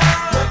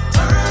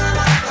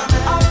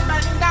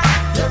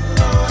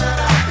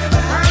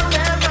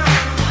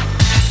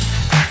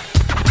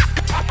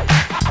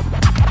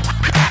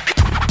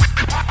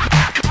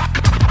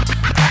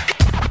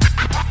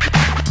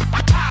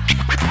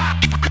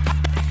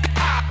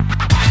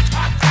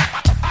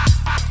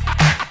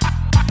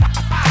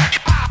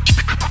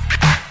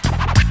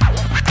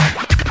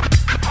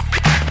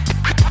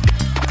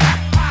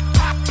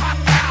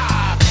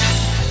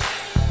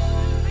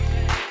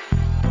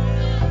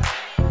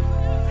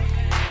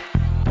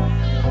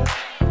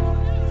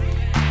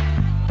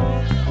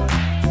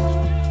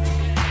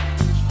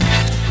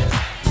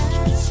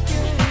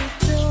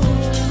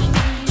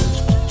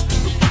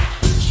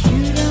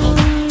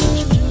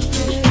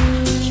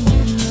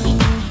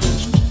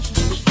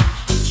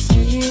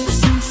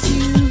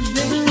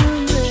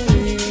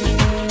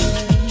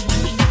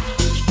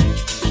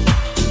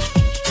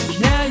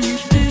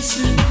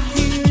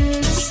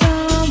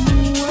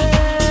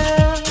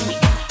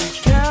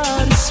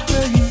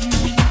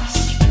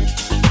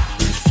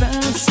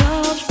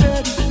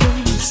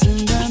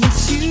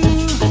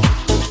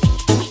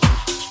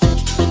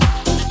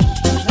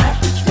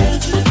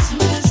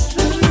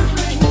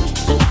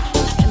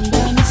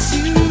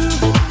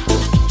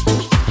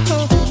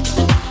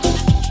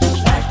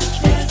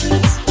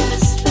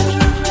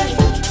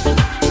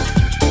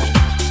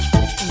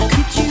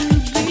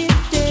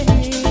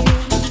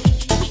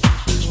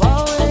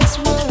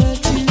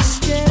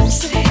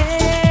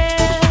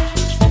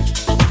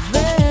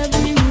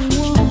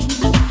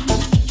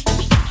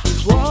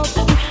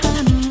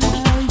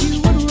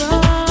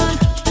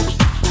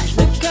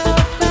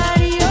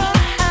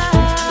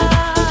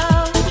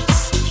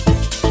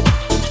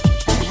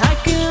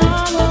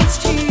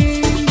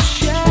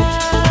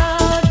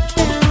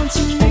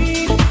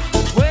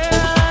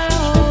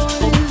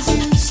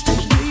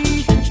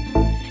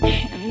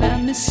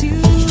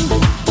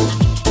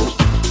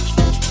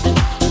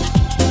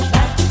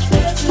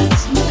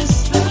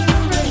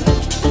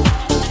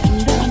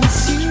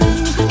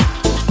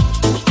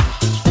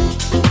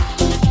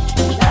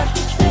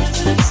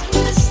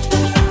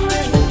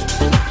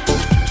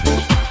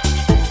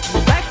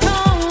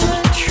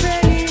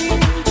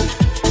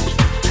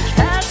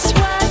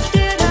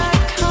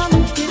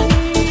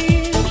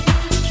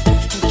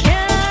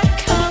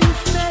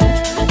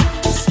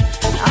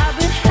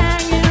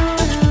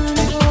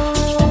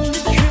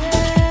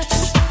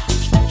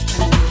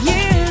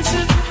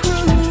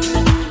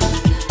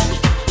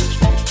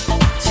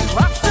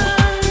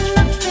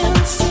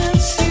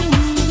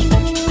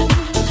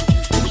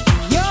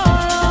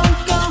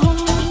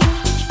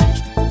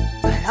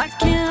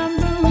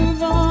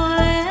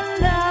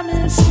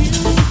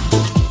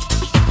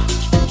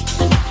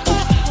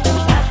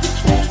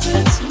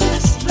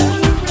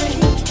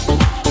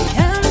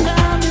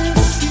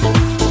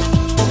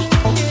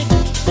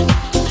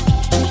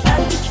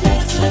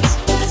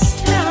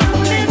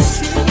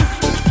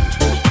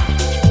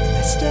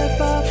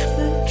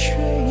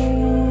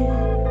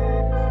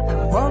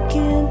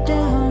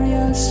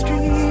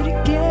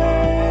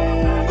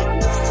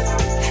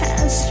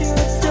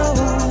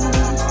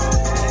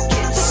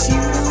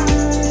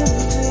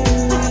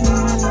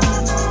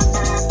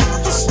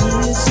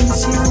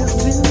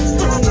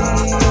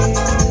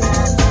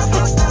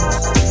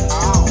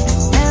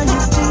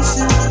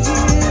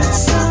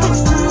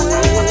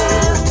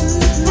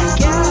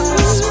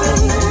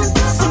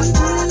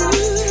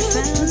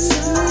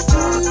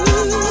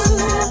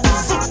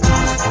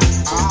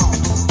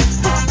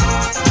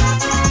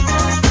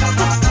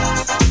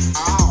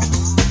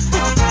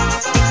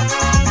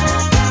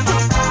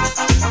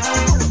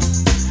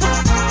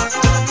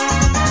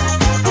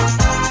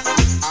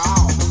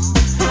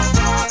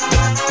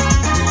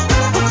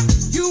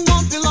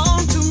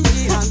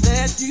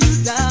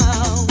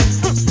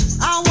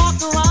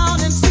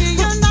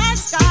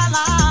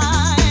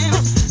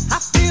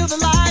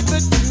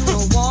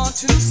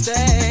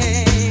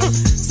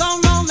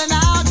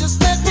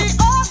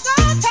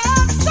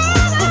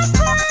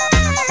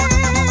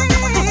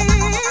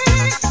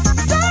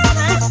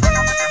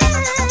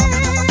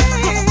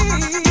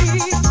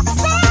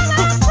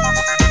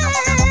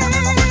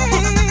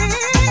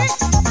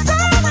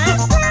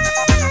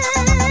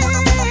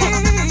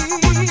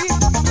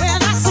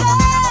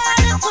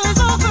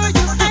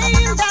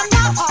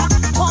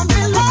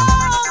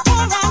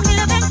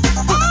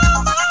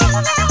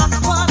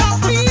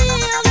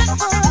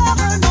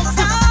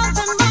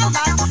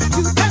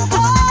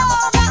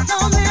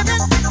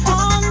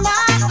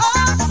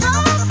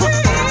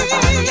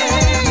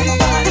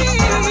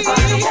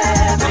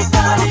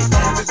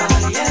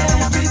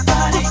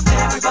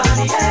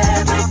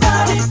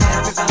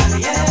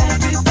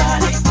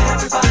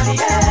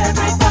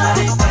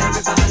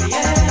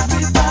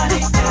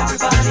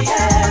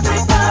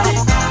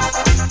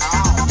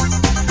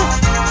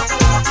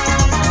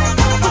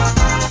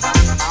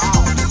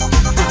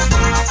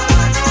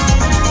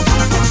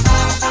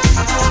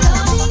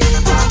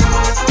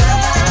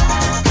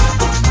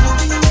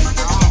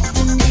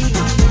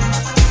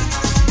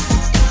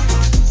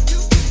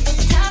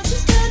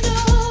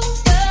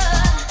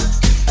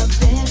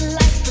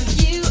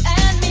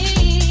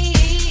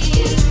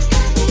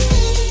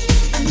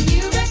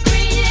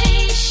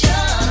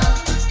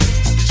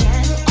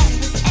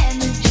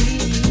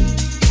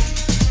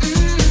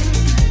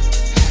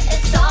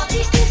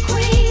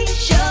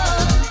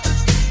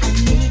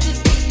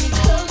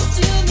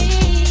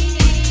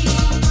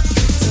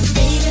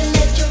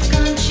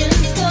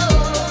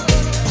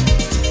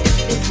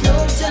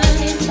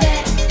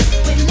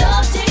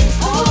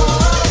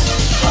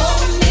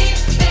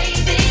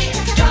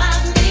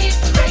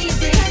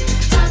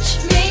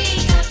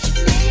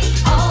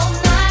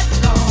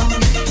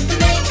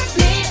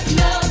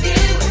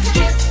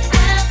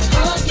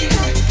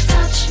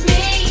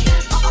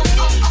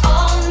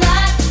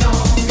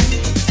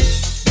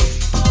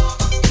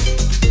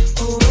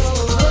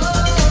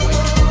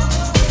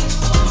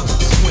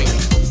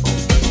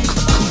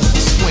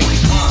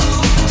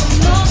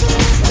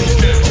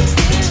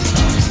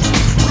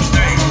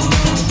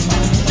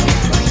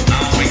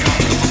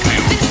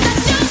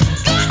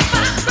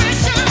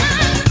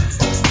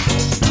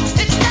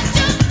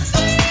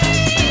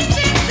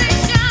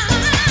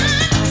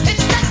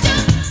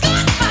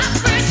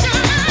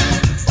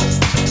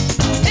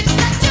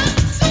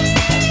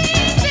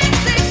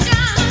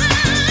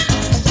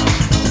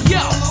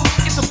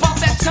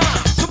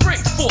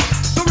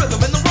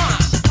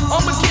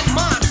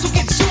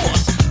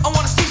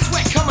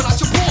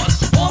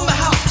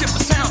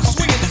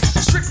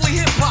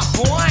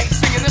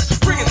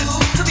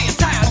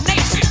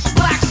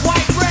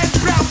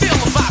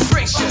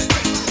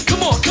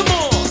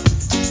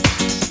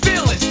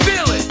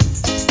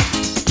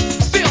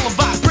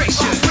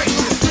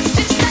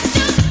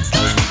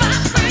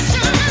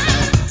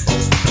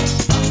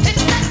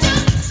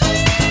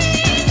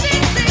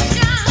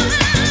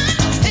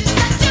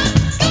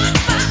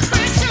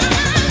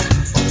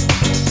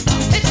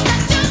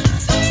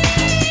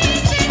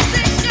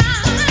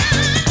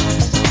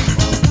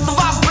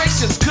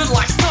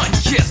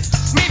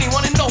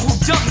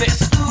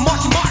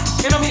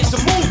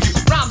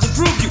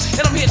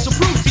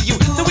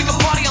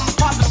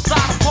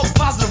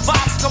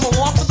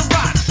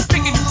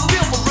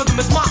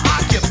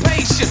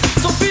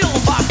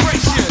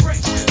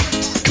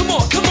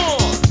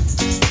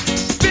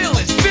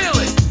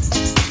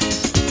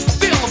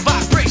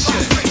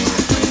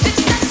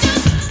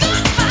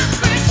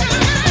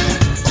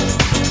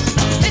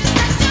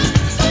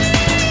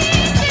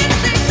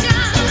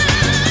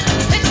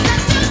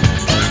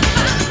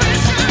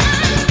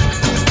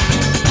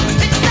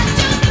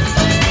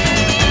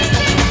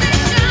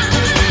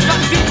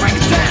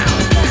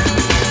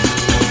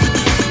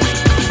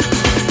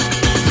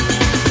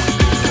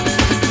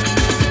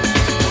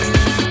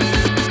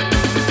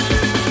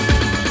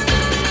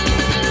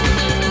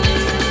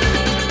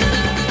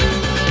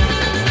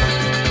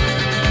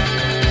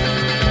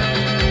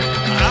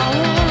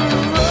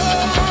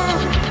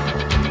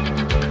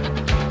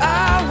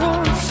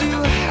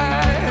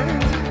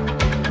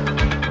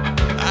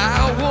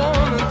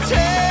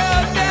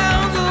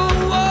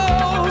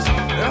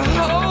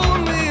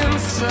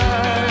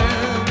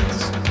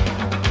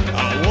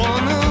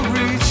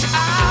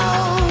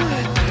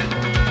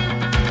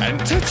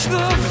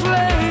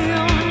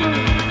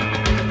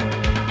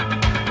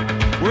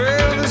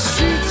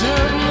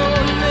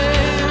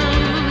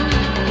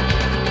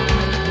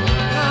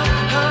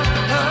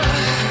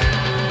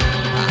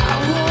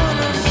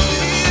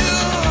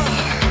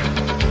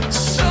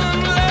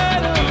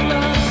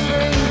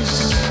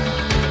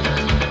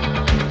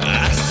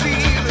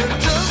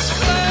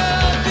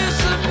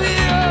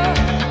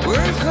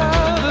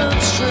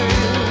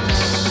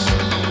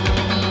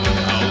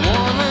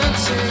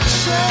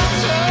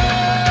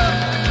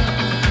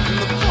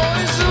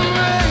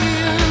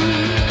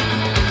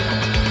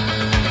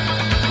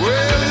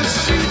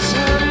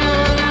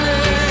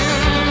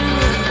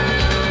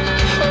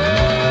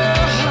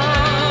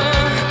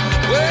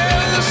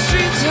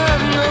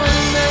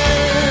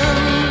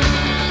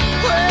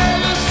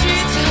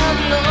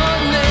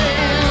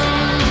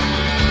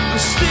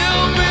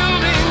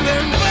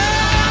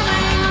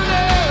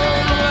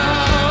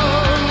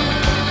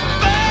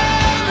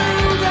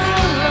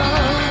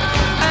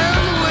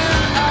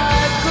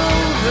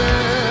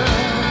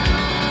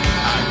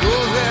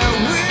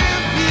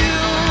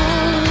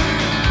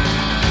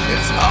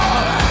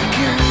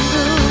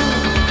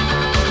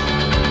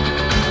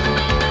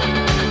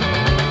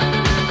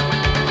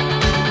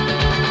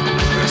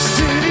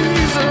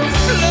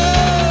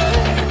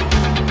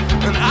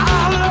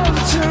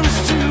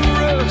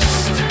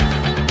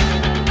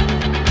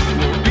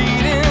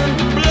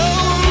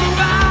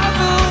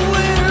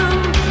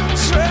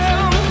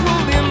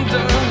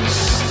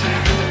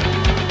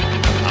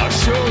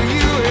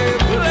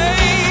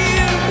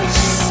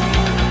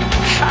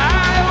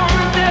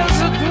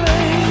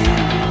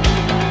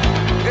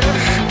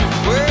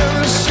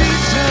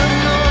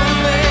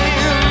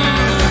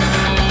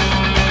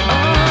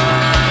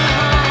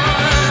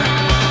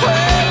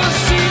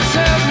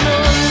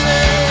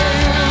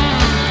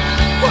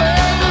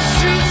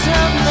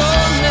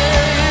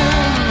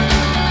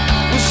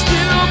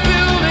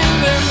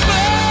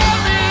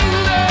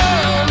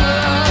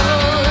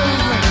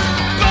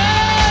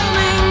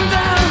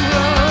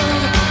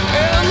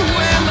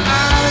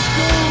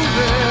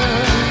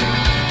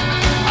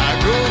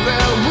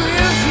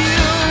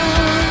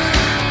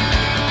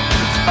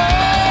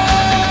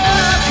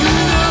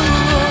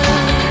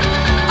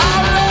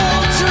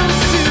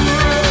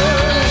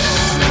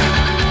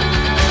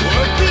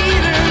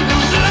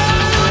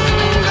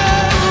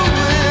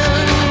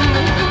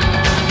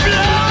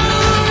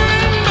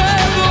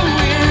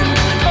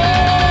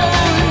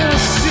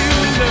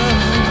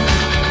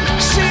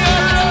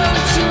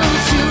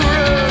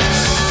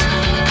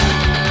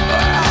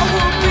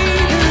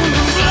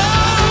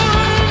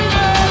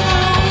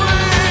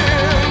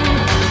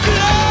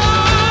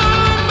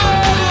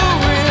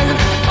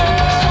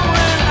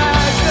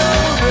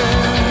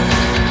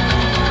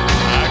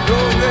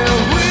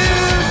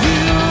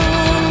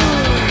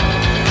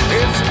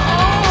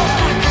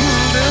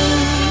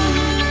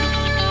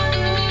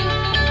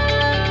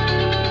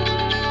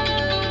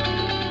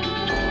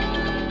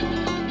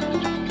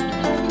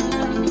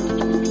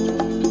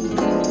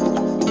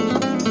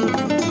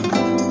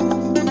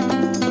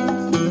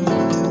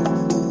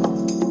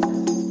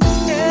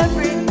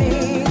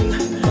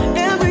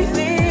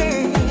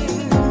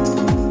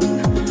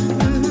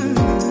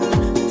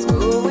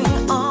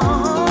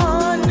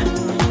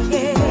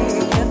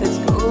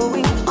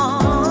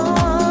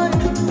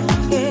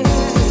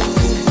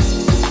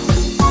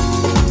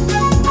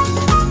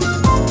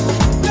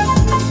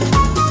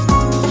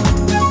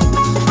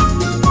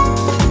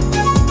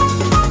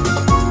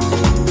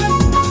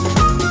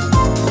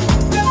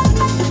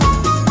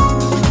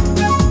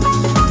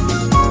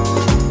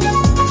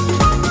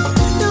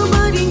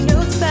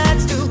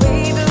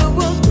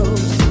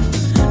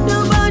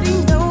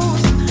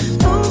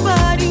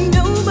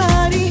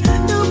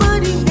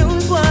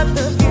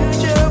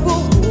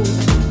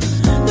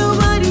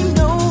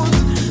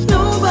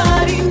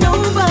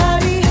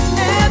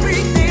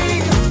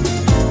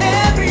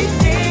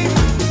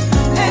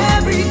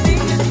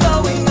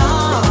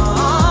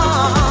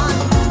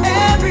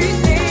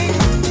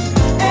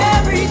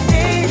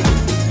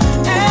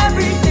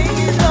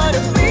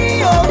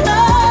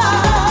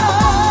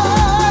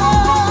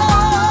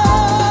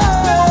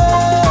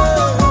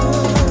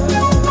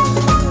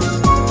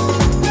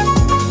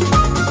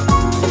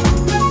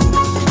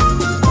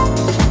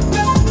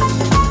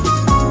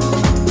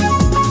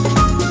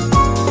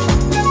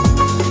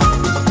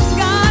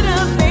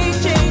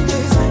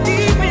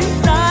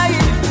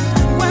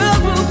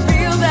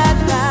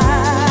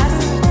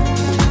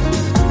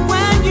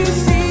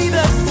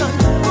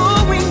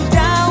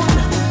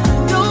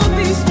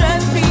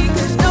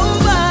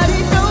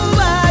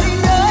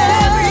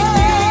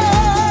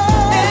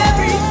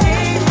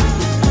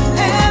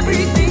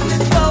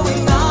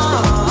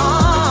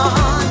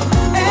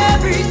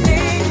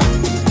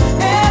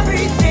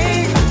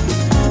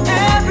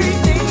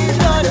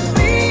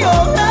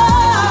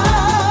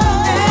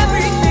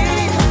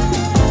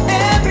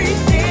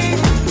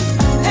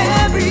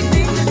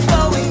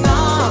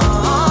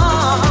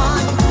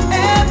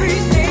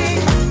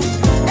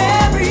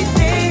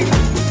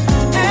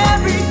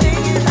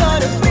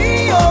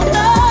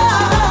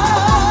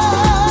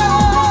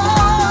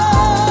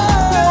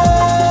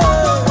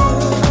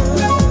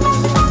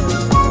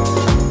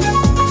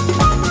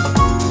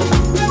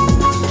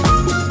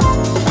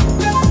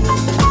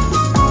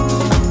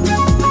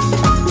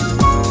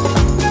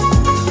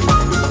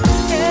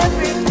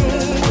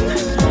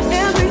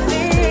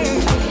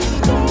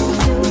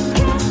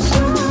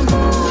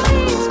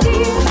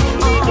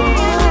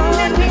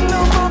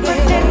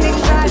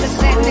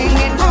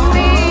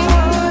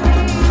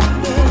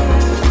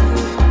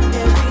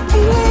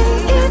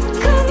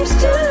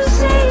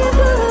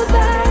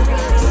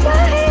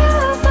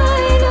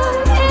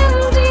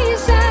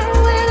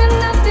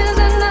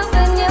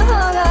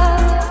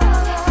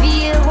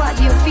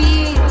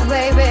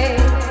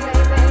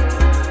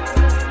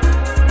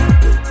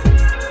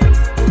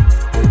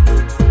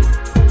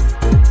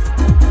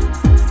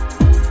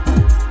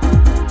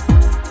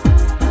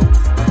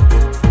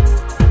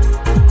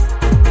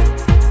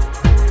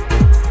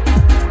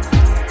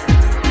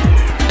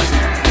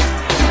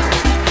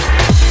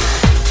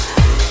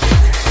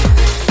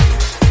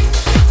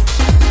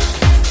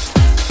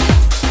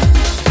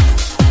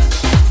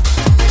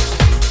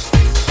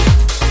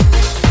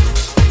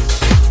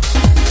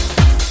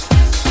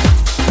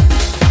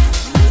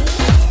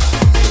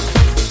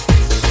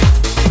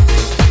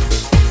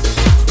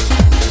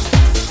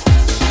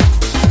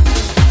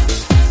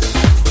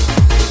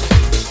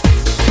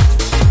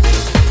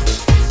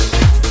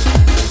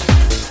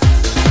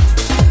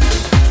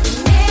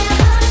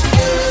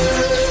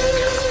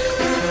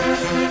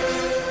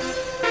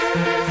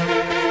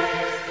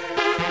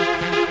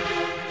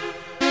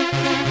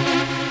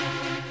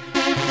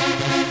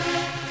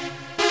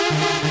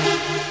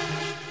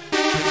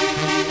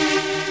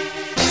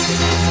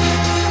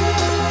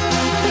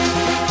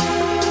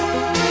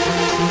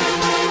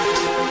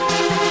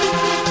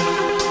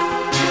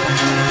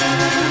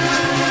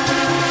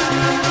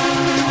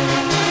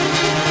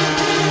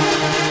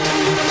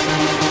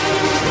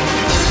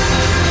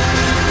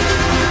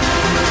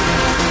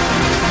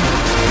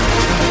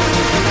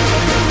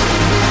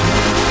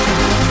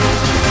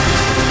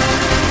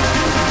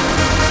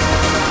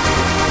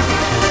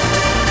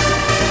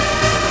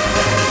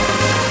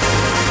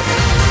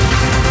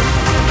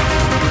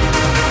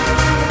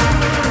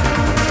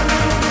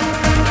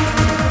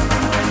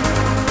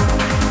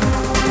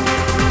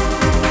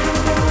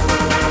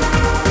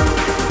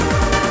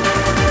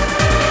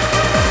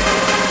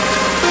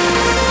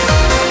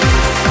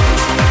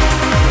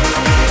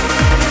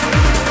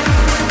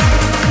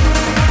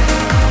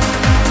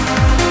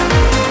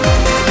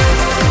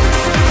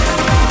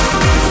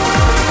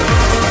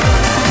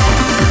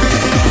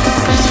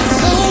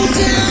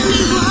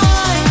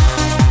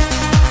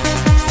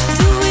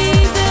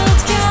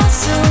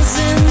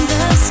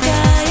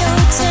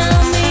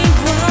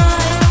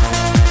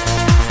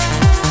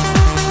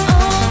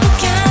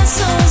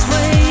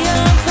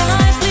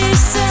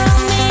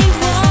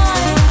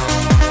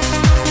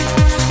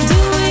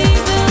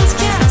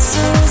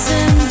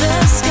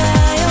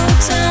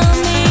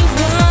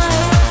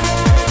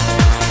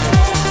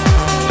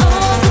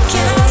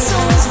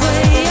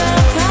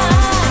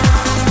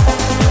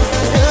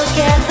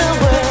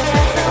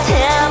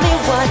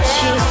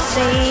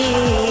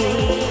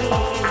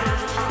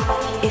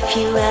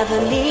 you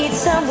ever need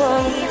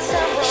someone,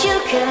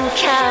 you can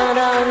count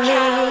on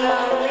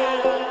me.